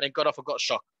and then got off and got a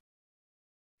shock?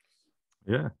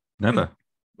 Yeah, never.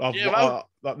 I've got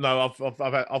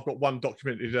one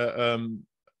documented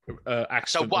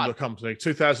accident on the company.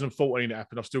 2014 it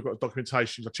happened. I've still got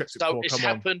documentation. I checked it before. So it's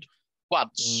happened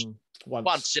once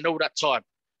in all that time.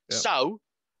 Yeah. So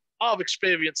our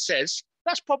experience says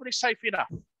that's probably safe enough.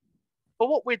 But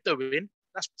what we're doing,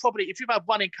 that's probably, if you've had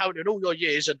one encounter in all your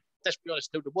years, and let's be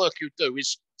honest, the work you do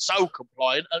is so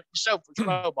compliant, and yourself as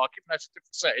well, Mark, even though it's a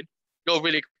different setting, you're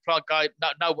really compliant guy,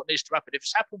 know what needs to happen. If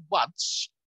it's happened once,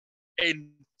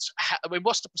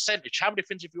 what's the percentage? How many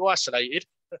things have you isolated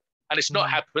and it's not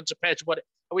happened compared to what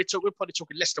we're probably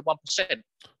talking less than 1%.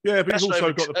 Yeah, but you've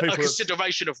also got the people. A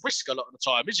consideration of risk a lot of the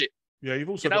time, is it? Yeah, you've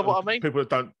also got what I mean? People that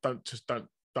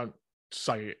don't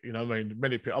say it. You know what I mean?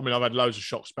 Many people. I mean, I've had loads of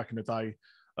shocks back in the day.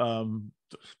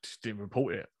 Just didn't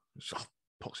report it. It's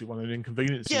possibly one of the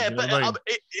inconveniences. Yeah, you know but what I mean?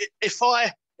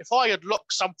 if I had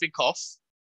locked something off,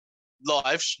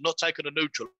 lives, not taken a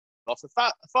neutral off, if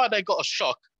I then got a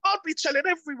shock, I'd be telling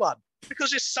everyone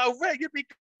because it's so rare. You'd be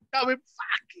going,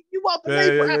 fucking, you won't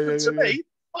believe what happened to me.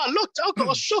 I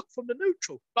got a shock from the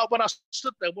neutral. Like when I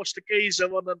stood there and watched the geezer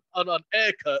on an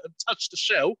air curtain touch the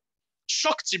shell,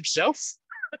 shocked himself,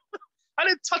 and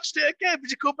then touched it again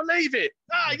because he couldn't believe it.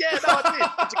 I did.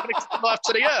 Because he connected the knife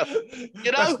to the earth.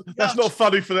 You know? That's not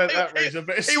funny for that reason,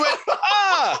 but he went,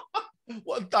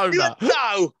 what a donut. Went,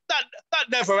 no, that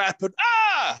never happened.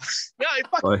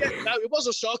 It was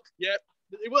a shock. Yeah,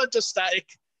 it weren't just static.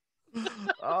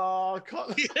 I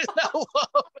can't. You know what?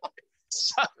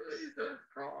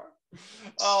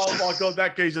 Oh my God,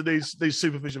 that geezer needs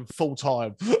supervision full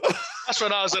time. That's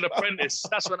when I was an apprentice.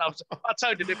 I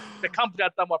told you, the company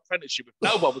I'd done my apprenticeship with,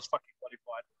 no one was fucking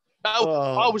qualified.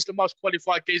 I was the most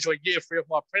qualified geezer in year 3 of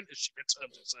my apprenticeship in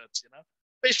terms of certs, you know.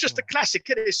 But it's just a classic.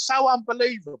 It is so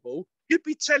unbelievable. You'd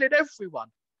be telling everyone.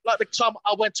 Like the time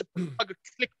I went to plug a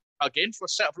click plug in for a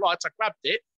set of lights, I grabbed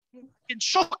it. It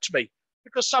shocked me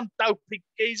because some dopey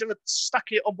geezer had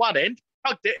stuck it on one end,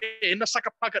 plugged it in, and stuck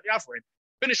a plug at the other end.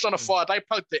 Finished on a Friday,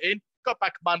 plugged it in, got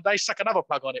back Monday, stuck another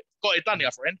plug on it, got it done the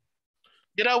other end.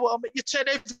 You know what I mean? You tell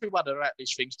everyone about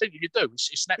these things, don't you? You do.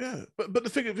 It's yeah, but the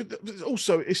thing is,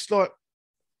 also, it's like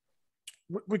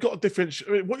we've got a difference.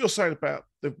 I mean, what you're saying about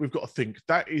we've got to think,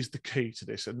 that is the key to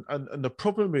this. And the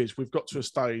problem is we've got to a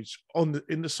stage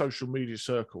in the social media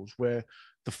circles where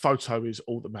the photo is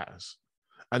all that matters.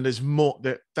 And there's more,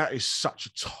 that is such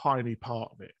a tiny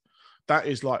part of it. That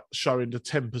is like showing the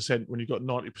 10% when you've got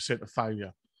 90% of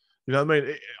failure. You know what I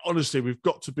mean? Honestly, we've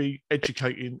got to be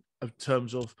educating in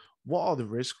terms of what are the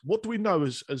risks? What do we know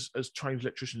as trained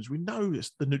electricians? We know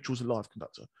it's the neutral's a live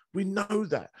conductor. We know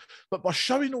that. But by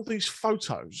showing all these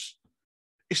photos,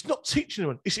 it's not teaching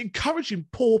anyone. It's encouraging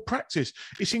poor practice.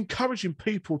 It's encouraging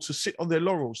people to sit on their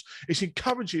laurels. It's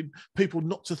encouraging people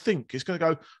not to think. It's going to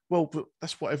go, well, but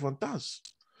that's what everyone does.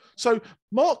 So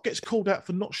Mark gets called out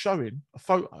for not showing a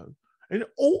photo. In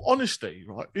all honesty,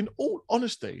 right? In all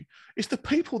honesty, it's the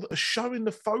people that are showing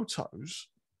the photos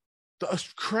that are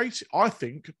creating, I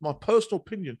think, my personal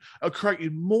opinion, are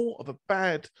creating more of a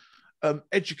bad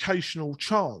educational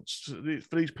chance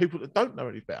for these people that don't know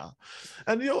any better.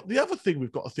 And the other thing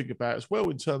we've got to think about as well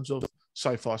in terms of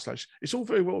safe isolation, it's all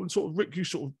very well, and sort of, Rick, you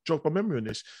sort of jogged my memory on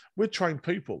this. We're trained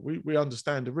people. We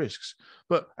understand the risks.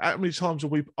 But how many times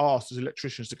have we asked as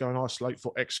electricians to go and isolate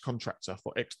for X contractor,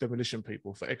 for X demolition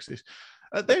people, for X this?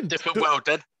 Then different world,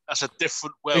 then. That's a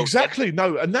different world. Exactly. Then.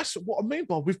 No, and that's what I mean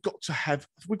by we've got to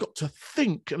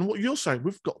think. And what you're saying,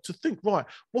 we've got to think, right,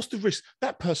 what's the risk?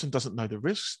 That person doesn't know the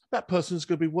risks. That person's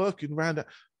going to be working around it.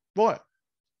 Right.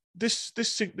 This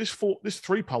 3-pole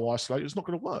isolator is not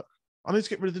going to work. I need to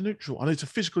get rid of the neutral. I need to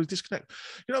physically disconnect.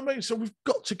 You know what I mean? So we've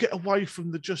got to get away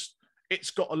from the just,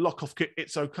 it's got a lock-off kit,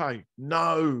 it's okay.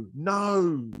 No.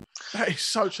 That is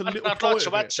such a little I'd like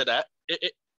to add to that.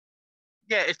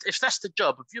 If that's the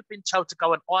job, if you've been told to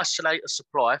go and isolate a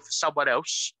supply for someone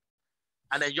else,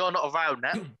 and then you're not around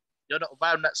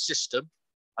that system,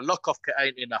 a lock-off kit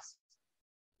ain't enough.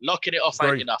 Locking it off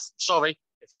ain't enough. Sorry.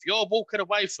 If you're walking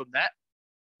away from that,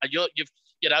 and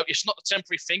it's not a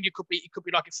temporary thing. It could be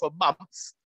like it for a month.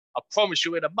 I promise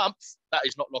you, in a month, that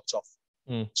is not locked off.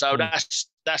 So that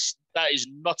is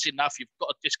not enough. You've got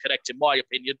to disconnect, in my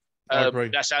opinion. I agree.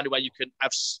 That's the only way you can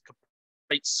have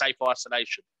complete safe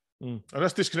isolation. And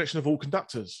that's disconnection of all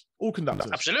conductors. All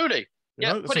conductors. Absolutely.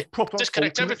 Put it proper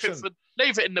disconnect everything.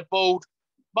 Leave it in the board.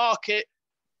 Mark it.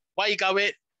 Wago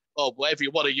it, or whatever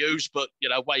you want to use. But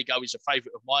Wago is a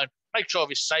favourite of mine. Make sure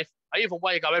it's safe. I even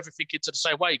Wago everything into the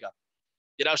same Wago.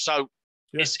 So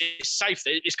it's safe.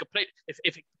 It's complete. If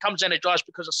it becomes energized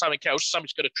because of something else,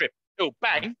 something's going to trip. It'll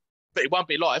bang, but it won't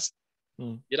be live.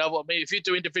 You know what I mean? If you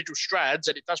do individual strands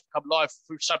and it does become live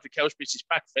through something else, because it's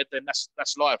backfed, then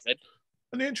that's live then.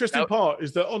 And the interesting part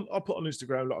is that I put on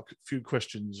Instagram like a few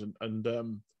questions,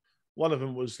 and one of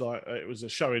them was like it was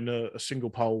showing a single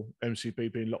pole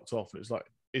MCB being locked off, and it was like,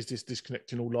 is this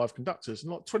disconnecting all live conductors?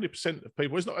 And like 20% of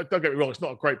people, it's not. Don't get me wrong, it's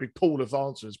not a great big pool of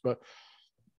answers, but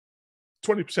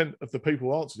 20% of the people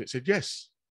who answered it said yes.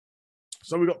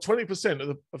 So we've got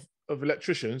 20% of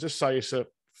electricians, let's say it's a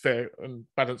fair and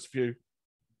balanced view,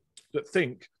 that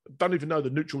don't even know the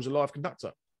neutral's a live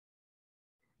conductor.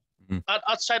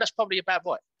 I'd say that's probably about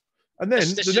right. And then the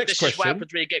next question. This is what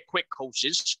happens when you get quick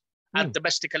courses and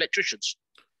domestic electricians.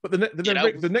 But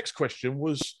the next question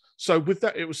was, so with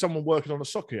that, it was someone working on a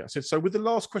socket. I said, so with the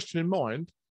last question in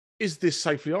mind, is this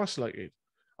safely isolated?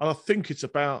 And I think it's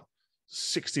about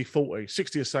 60-40.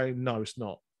 60 are saying, no, it's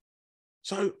not.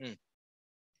 So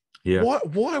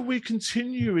why are we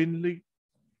continually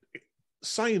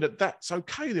saying that that's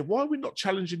okay then? Why are we not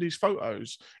challenging these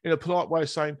photos in a polite way of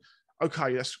saying,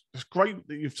 okay, that's great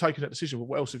that you've taken that decision, but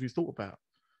what else have you thought about?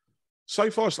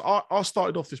 So far, I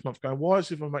started off this month going, why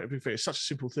is everyone making a big thing? It's such a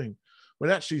simple thing.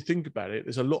 When actually you think about it,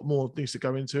 there's a lot more things to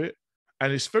go into it.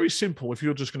 And it's very simple if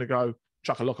you're just going to go,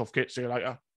 chuck a lock-off kit, see you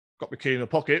later, got my key in my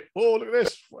pocket. Oh, look at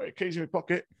this, keys in my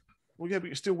pocket. Well, yeah, but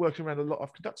you're still working around a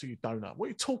lock-off conductor, you donut. What are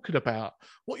you talking about?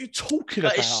 What are you talking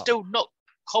about? It's still not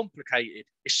complicated.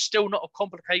 It's still not a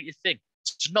complicated thing.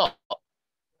 It's not.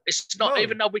 It's not. No.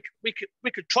 Even though we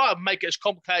could try and make it as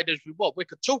complicated as we want. We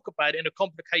could talk about it in a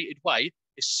complicated way.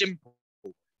 It's simple.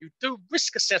 You do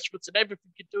risk assessments and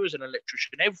everything you do as an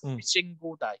electrician every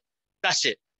single day. That's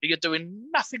it. You're doing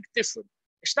nothing different.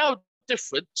 It's no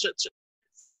different to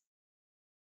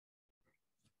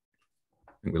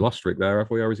I think we lost Rick there, have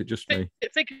we, or is it just me?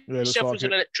 Think of yourself as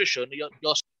an electrician. You're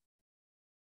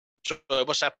sorry,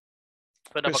 what's happening?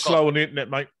 It's slow on the internet,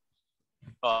 mate.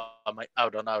 Oh, mate,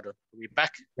 hold on. Are we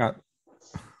back? Yeah.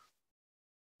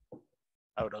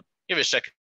 Hold on. Give me a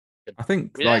second. I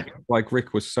think, like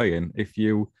Rick was saying,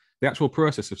 the actual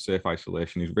process of safe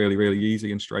isolation is really, really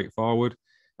easy and straightforward.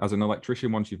 As an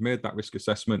electrician, once you've made that risk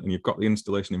assessment and you've got the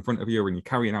installation in front of you and you're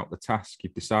carrying out the task,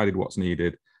 you've decided what's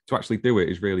needed, to actually do it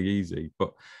is really easy.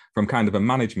 But from kind of a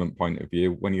management point of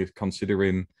view, when you're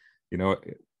considering,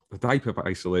 the type of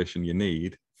isolation you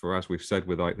need for, as we've said,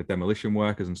 with like the demolition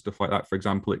workers and stuff like that, for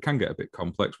example, it can get a bit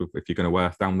complex with if you're going to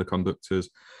earth down the conductors,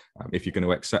 if you're going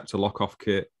to accept a lock-off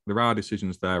kit. There are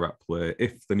decisions there at play.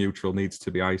 If the neutral needs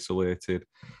to be isolated,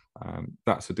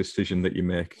 that's a decision that you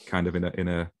make kind of in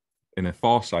a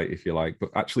foresight, if you like.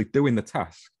 But actually doing the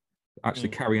task, actually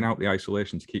carrying out the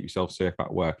isolation to keep yourself safe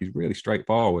at work is really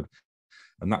straightforward.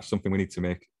 And that's something we need to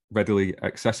make readily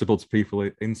accessible to people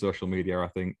in social media, I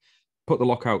think. Put the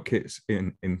lockout kits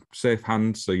in safe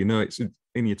hands, so it's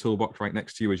in your toolbox right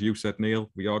next to you, as you said,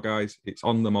 Neil, with your guys. It's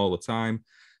on them all the time.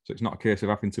 So it's not a case of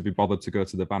having to be bothered to go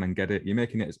to the van and get it. You're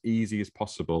making it as easy as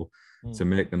possible to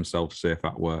make themselves safe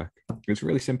at work. It's a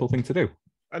really simple thing to do.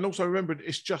 And also remember,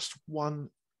 it's just one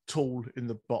tool in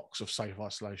the box of safe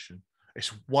isolation.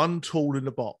 It's one tool in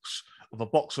the box of a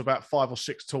box of about 5 or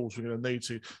 6 tools we're going to need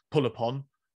to pull upon.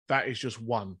 That is just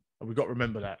one. And we've got to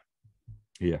remember that.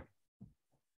 Yeah.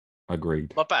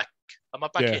 Agreed. Am I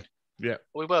back in? Yeah. Are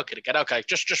we working again? Okay,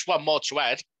 just one more to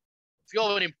add. If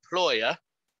you're an employer,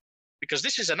 because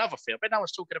this is another thing, I bet no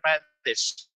one's talking about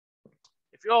this.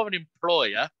 If you're an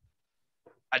employer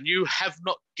and you have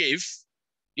not give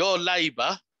your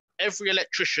labour, every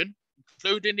electrician,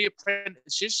 including the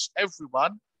apprentices,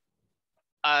 everyone,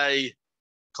 a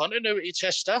continuity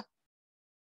tester,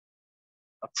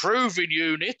 a proving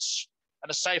unit,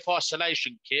 and a safe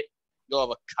isolation kit,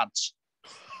 you're a cunt.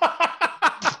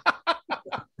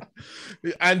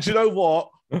 And you know what?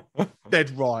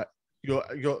 Dead right.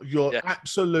 You're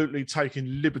absolutely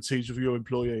taking liberties with your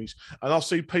employees, and I'll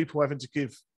see people having to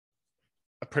give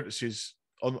apprentices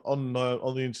on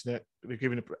the internet. They're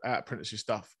giving out apprentices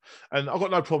stuff, and I've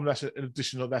got no problem. That's in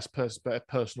addition to that's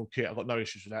personal kit. I've got no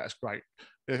issues with that. That's great.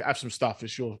 They have some stuff.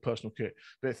 It's your personal kit,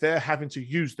 but if they're having to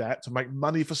use that to make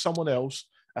money for someone else,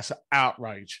 that's an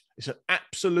outrage. It's an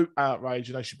absolute outrage,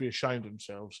 and they should be ashamed of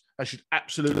themselves. They should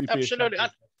absolutely be ashamed.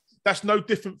 That's no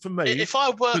different for me. If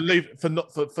I work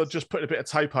for just putting a bit of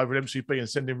tape over an MCB and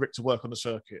sending Rick to work on the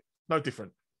circuit, no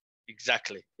different.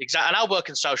 Exactly. And I work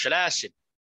in social housing,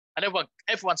 and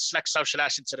everyone slacks social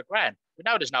housing to the ground. We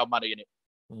know there's no money in it.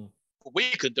 But we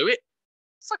can do it.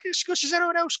 Fucking excuses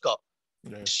everyone else got.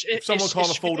 Yeah. If someone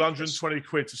can't afford 120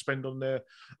 quid to spend on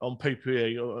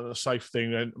PPE or a safe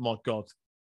thing, then my God,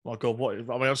 what? I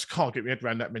mean, I just can't get my head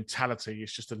around that mentality.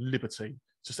 It's just a liberty.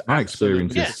 It's just my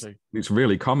experience. Liberty. It's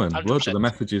really common. 100%. Loads of the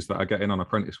messages that I get in on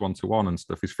Apprentice 1-to-1 and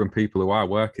stuff is from people who are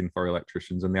working for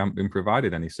electricians and they haven't been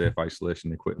provided any safe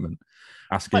isolation equipment,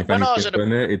 asking if anything's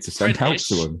donated to send out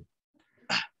to them.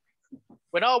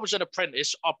 When I was an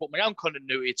apprentice, I bought my own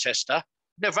continuity tester.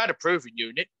 Never had a proving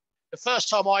unit. The first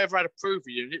time I ever had a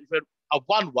proving unit, I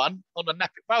won one on the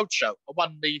Nappet Roadshow. I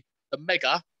won the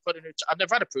mega. I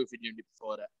never had a proving unit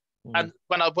before that. And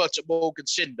when I worked at Morgan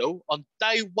Sindall, on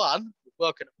day one,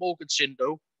 working at Morgan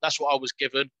Sindall, that's what I was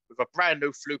given with a brand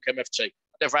new Fluke MFT. I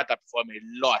never had that before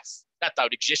in my life. That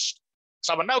don't exist.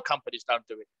 Some of no companies don't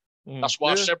do it. That's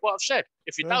why I've said what I've said.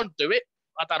 If you don't do it,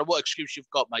 I don't know what excuse you've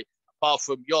got, mate. Apart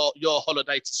from your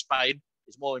holiday to Spain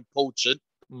is more important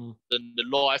than the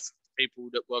life of the people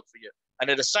that work for you. And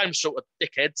they're the same sort of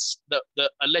dickheads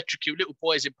that electrocute little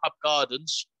boys in pub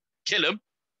gardens, kill them,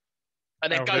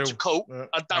 and then go to court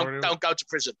and don't go to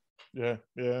prison. Yeah.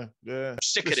 I'm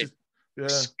sick of it.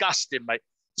 Disgusting, mate.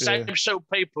 Same sort of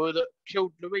people that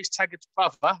killed Louise Taggart's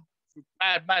brother through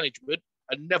bad management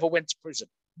and never went to prison.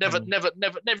 Never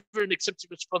even accepted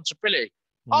responsibility.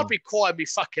 I'd be crying my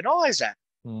fucking eyes out.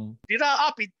 You know,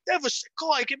 I'd be devastated.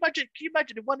 God, can you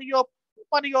imagine if one of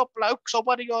your blokes or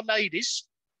one of your ladies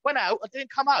went out and didn't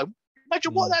come home?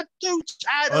 Imagine what that do.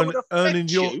 Earning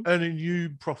you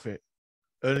profit.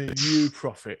 And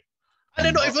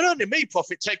they're not even earning me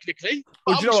profit, technically.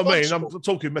 Well, do you know what I mean? I'm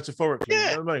talking metaphorically.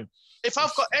 Yeah. You know what I mean? If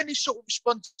I've got any sort of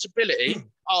responsibility,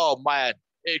 oh, man.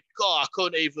 I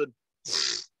couldn't even...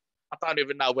 I don't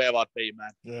even know where I'd be,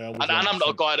 man. Yeah, and I'm not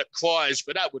a guy that cries,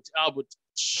 but I would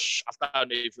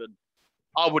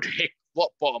hit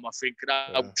rock bottom, I think.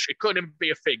 It couldn't even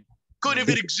be a thing. Couldn't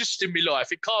even exist in my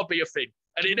life. It can't be a thing.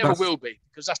 And it never will be,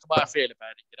 because that's the way I feel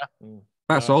about it, you know?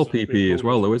 That's all PPE as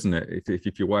well, though, isn't it?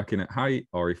 If you're working at height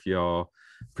or if you're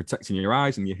protecting your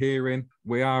eyes and your hearing,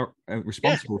 we are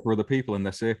responsible for other people and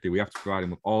their safety. We have to provide them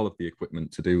with all of the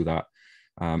equipment to do that.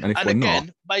 And if we're not,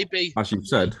 maybe, as you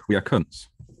said, we are cunts.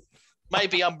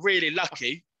 Maybe I'm really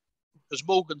lucky because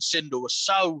Morgan Sindel was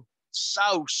so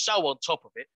on top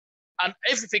of it. And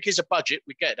everything is a budget,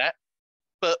 we get that.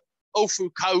 But all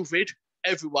through COVID,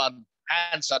 everyone,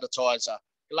 hand sanitizer,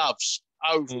 gloves,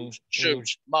 ovals,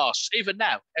 shoes, masks. Even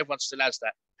now, everyone still has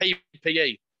that.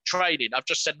 PPE, training. I've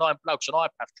just said 9 blokes on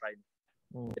IPAF training.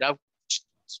 You know,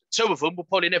 2 of them will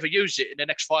probably never use it in the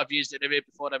next 5 years that they're here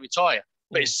before they retire.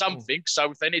 But it's something.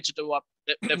 So if they need to do up,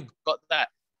 they've got that.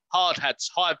 Hard hats,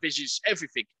 high vises,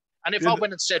 everything. And if I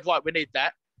went and said, right, we need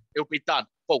that, it'll be done.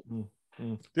 At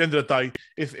the end of the day,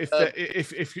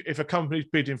 if a company's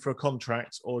bidding for a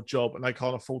contract or a job and they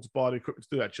can't afford to buy the equipment to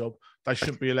do that job, they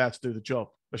shouldn't be allowed to do the job.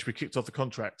 They should be kicked off the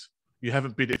contract. You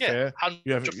haven't bid it fair.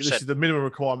 This is the minimum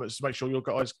requirements to make sure your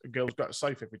guys and girls go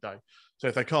safe every day. So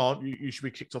if they can't, you should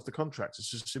be kicked off the contract. It's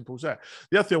just as simple as that.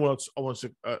 The other thing I want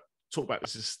to talk about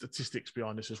this is statistics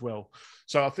behind this as well.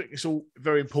 So I think it's all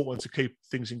very important to keep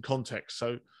things in context.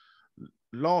 So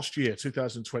last year,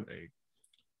 2020,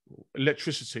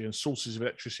 electricity and sources of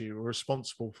electricity were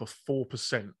responsible for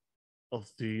 4% of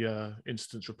the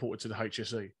incidents reported to the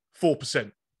HSE.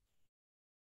 4%.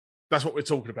 That's what we're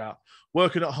talking about.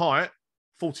 Working at height,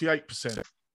 48%.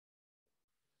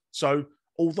 So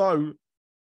although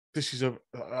this is an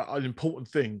important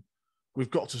thing, we've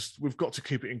got to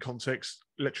keep it in context.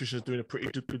 Electricians are doing a pretty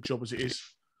good job as it is.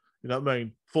 You know what I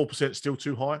mean? 4% still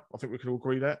too high. I think we can all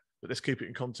agree that. But let's keep it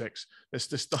in context. Let's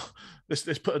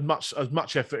put as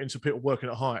much effort into people working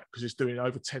at height because it's doing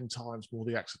over 10 times more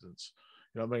the accidents.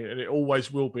 You know what I mean? And it always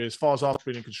will be. As far as I've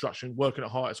been in construction, working at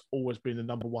height has always been the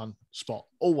number one spot.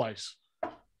 Always.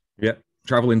 Yeah,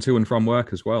 traveling to and from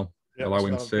work as well,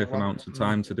 allowing safe amounts of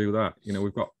time to do that. You know,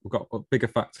 we've got bigger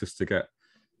factors to get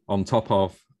on top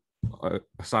of,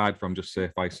 aside from just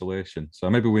safe isolation. So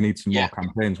maybe we need some more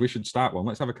campaigns. We should start one.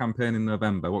 Let's have a campaign in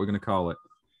November. What are we going to call it?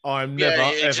 I'm never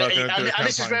ever going to do a campaign. And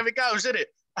this is where it goes, isn't it?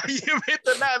 You hit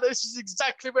the nail. This is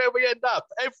exactly where we end up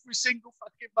every single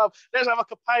fucking month. Let's have a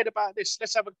campaign about this.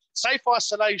 Let's have a safe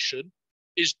isolation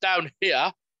is down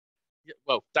here.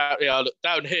 Well,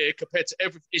 down here compared to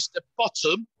everything. It's the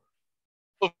bottom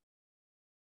of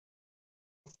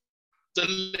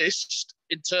the list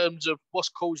in terms of what's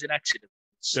causing accidents.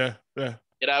 Yeah.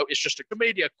 You know, it's just a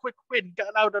media quick win, get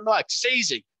a load of likes. It's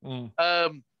easy. And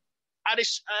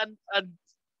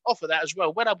off of that as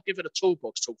well, when I'm giving a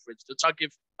toolbox talk, for instance, I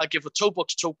give a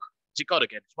toolbox talk. Is it gone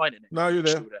again? It's mine, isn't it? No, you're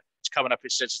there. It's coming up.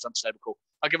 It says it's unstable. Cool.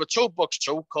 I give a toolbox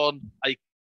talk on a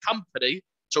company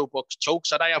toolbox talk.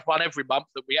 So they have one every month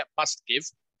that we must give.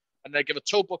 And they give a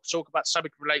toolbox talk about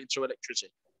something relating to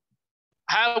electricity.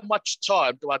 How much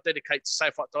time do I dedicate to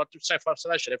safe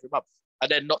isolation every month? And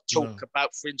then not talk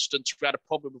about, for instance, we had a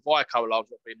problem with ICO alarms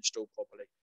not being installed properly,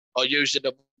 or using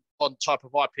one type of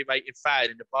IP rated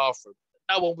fan in the bathroom.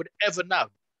 No one would ever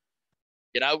know.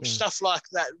 You know, stuff like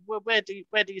that. Where do you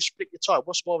split your time?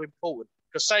 What's more important?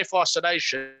 Because safe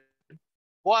isolation,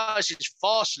 why is it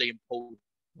vastly important?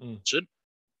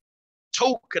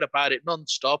 Talking about it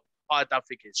non-stop, I don't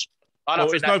think it's. I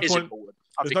don't think that is important.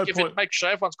 I think make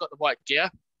sure everyone's got the right gear.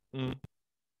 No,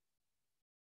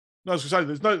 I was going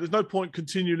to say, there's no point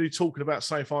continually talking about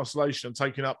safe isolation and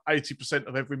taking up 80%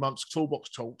 of every month's toolbox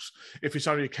talks if it's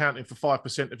only accounting for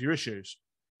 5% of your issues.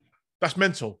 That's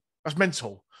mental.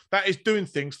 That is doing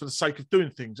things for the sake of doing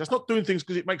things. That's not doing things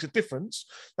because it makes a difference.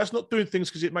 That's not doing things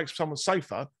because it makes someone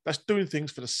safer. That's doing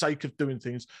things for the sake of doing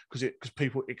things because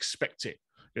people expect it.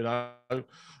 You know,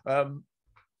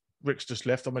 Rick's just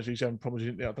left. I imagine he's having problems.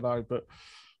 I don't know, but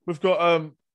we've got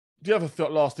the other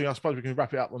last thing, I suppose we can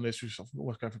wrap it up on this, which I'm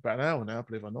almost going for about an hour now,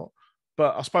 believe it or not.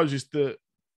 But I suppose is that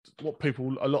what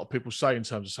a lot of people say in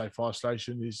terms of safe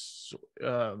isolation is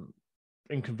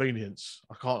inconvenience.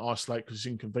 I can't isolate because it's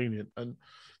inconvenient. And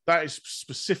that is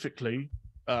specifically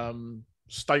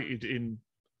stated in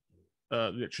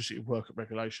the electricity worker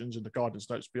regulations and the guidance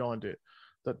notes behind it.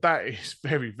 That is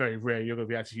very, very rare. You're going to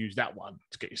be able to use that one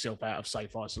to get yourself out of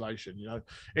safe isolation. You know,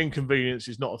 inconvenience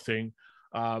is not a thing.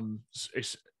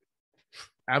 It's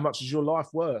how much is your life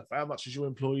worth? How much is your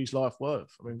employee's life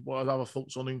worth? I mean, what are other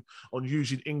thoughts on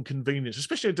using inconvenience,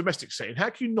 especially in a domestic setting? How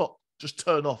can you not just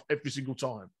turn off every single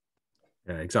time?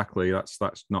 Yeah, exactly. That's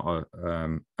not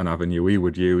an avenue we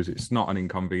would use. It's not an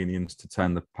inconvenience to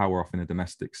turn the power off in a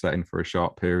domestic setting for a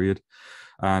short period.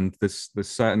 And there's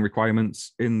certain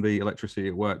requirements in the electricity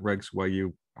at work regs where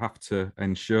you have to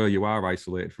ensure you are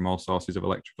isolated from all sources of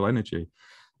electrical energy.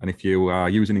 And if you are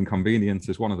using inconvenience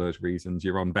as one of those reasons,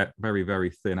 you're on very, very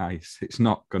thin ice. It's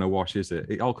not going to wash, is it?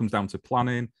 It all comes down to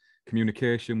planning,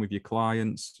 communication with your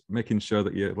clients, making sure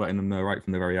that you're letting them know right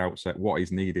from the very outset what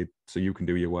is needed so you can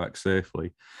do your work safely.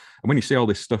 And when you see all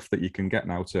this stuff that you can get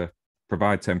now to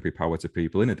provide temporary power to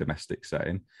people in a domestic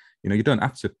setting, you know, you don't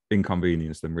have to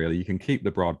inconvenience them really. You can keep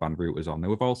the broadband routers on. Now,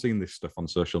 we've all seen this stuff on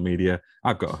social media.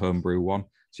 I've got a homebrew one.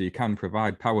 So you can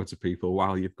provide power to people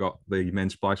while you've got the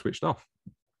main supply switched off.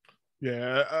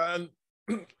 Yeah, and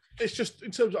it's just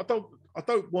in terms of, I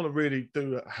don't want to really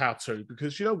do a how-to,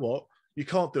 because you know what? You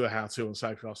can't do a how-to on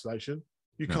safe isolation.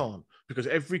 You can't, because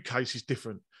every case is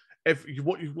different.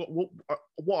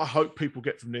 What I hope people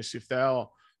get from this, if they are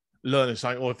learning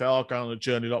something or if they are going on a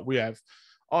journey like we have,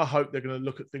 I hope they're going to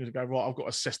look at things and go, right, I've got to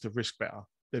assess the risk better.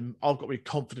 Then I've got to be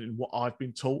confident in what I've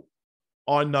been taught.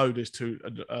 I know there's two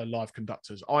live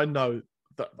conductors. I know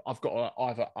that I've got to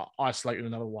either isolate in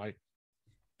another way.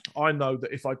 I know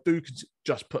that if I do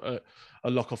just put a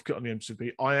lock-off kit on the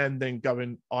MCB, I am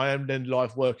then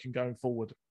live working going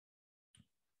forward.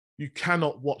 You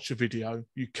cannot watch a video.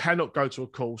 You cannot go to a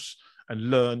course and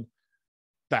learn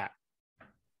that.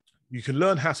 You can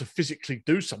learn how to physically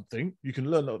do something. You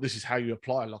can learn that this is how you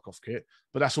apply a lock-off kit,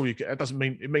 but that's all you get. It doesn't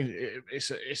mean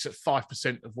it's at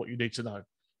 5% of what you need to know.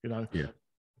 You know. Yeah.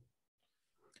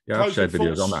 I've shared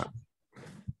videos on that.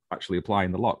 Actually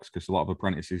applying the locks, because a lot of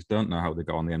apprentices don't know how they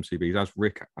go on the MCBs. As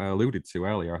Rick alluded to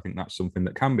earlier, I think that's something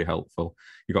that can be helpful.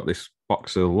 You've got this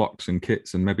box of locks and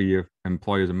kits, and maybe your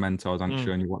employers and mentors aren't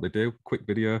showing you what they do. Quick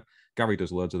video. Gary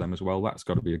does loads of them as well. That's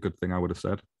got to be a good thing, I would have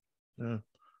said. Yeah.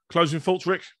 Closing thoughts,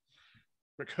 Rick?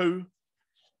 Rick who?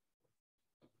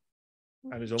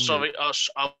 And he's on. Sorry, I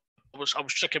was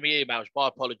checking my emails. My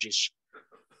apologies.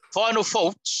 Final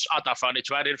thoughts. I don't know if I need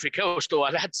to add anything else, do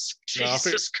I, lads?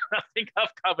 Jesus, I think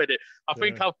I've covered it. I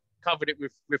think I've covered it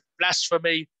with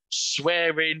blasphemy,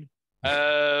 swearing, you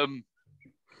know.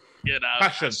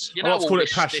 Passion. You know, let's call it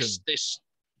passion.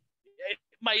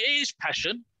 Mate, it is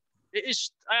passion. It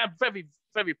is. I am very,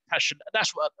 very passionate.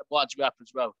 That's what winds me up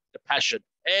as well. The passion.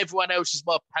 Everyone else is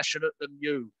more passionate than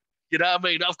you. You know what I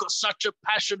mean? I've got such a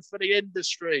passion for the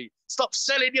industry. Stop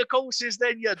selling your courses,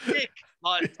 then, you dick.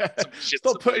 Like,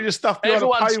 stop putting your stuff behind a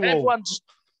paywall.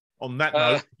 On that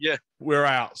note, we're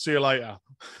out. See you later.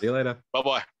 See you later.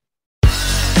 Bye-bye.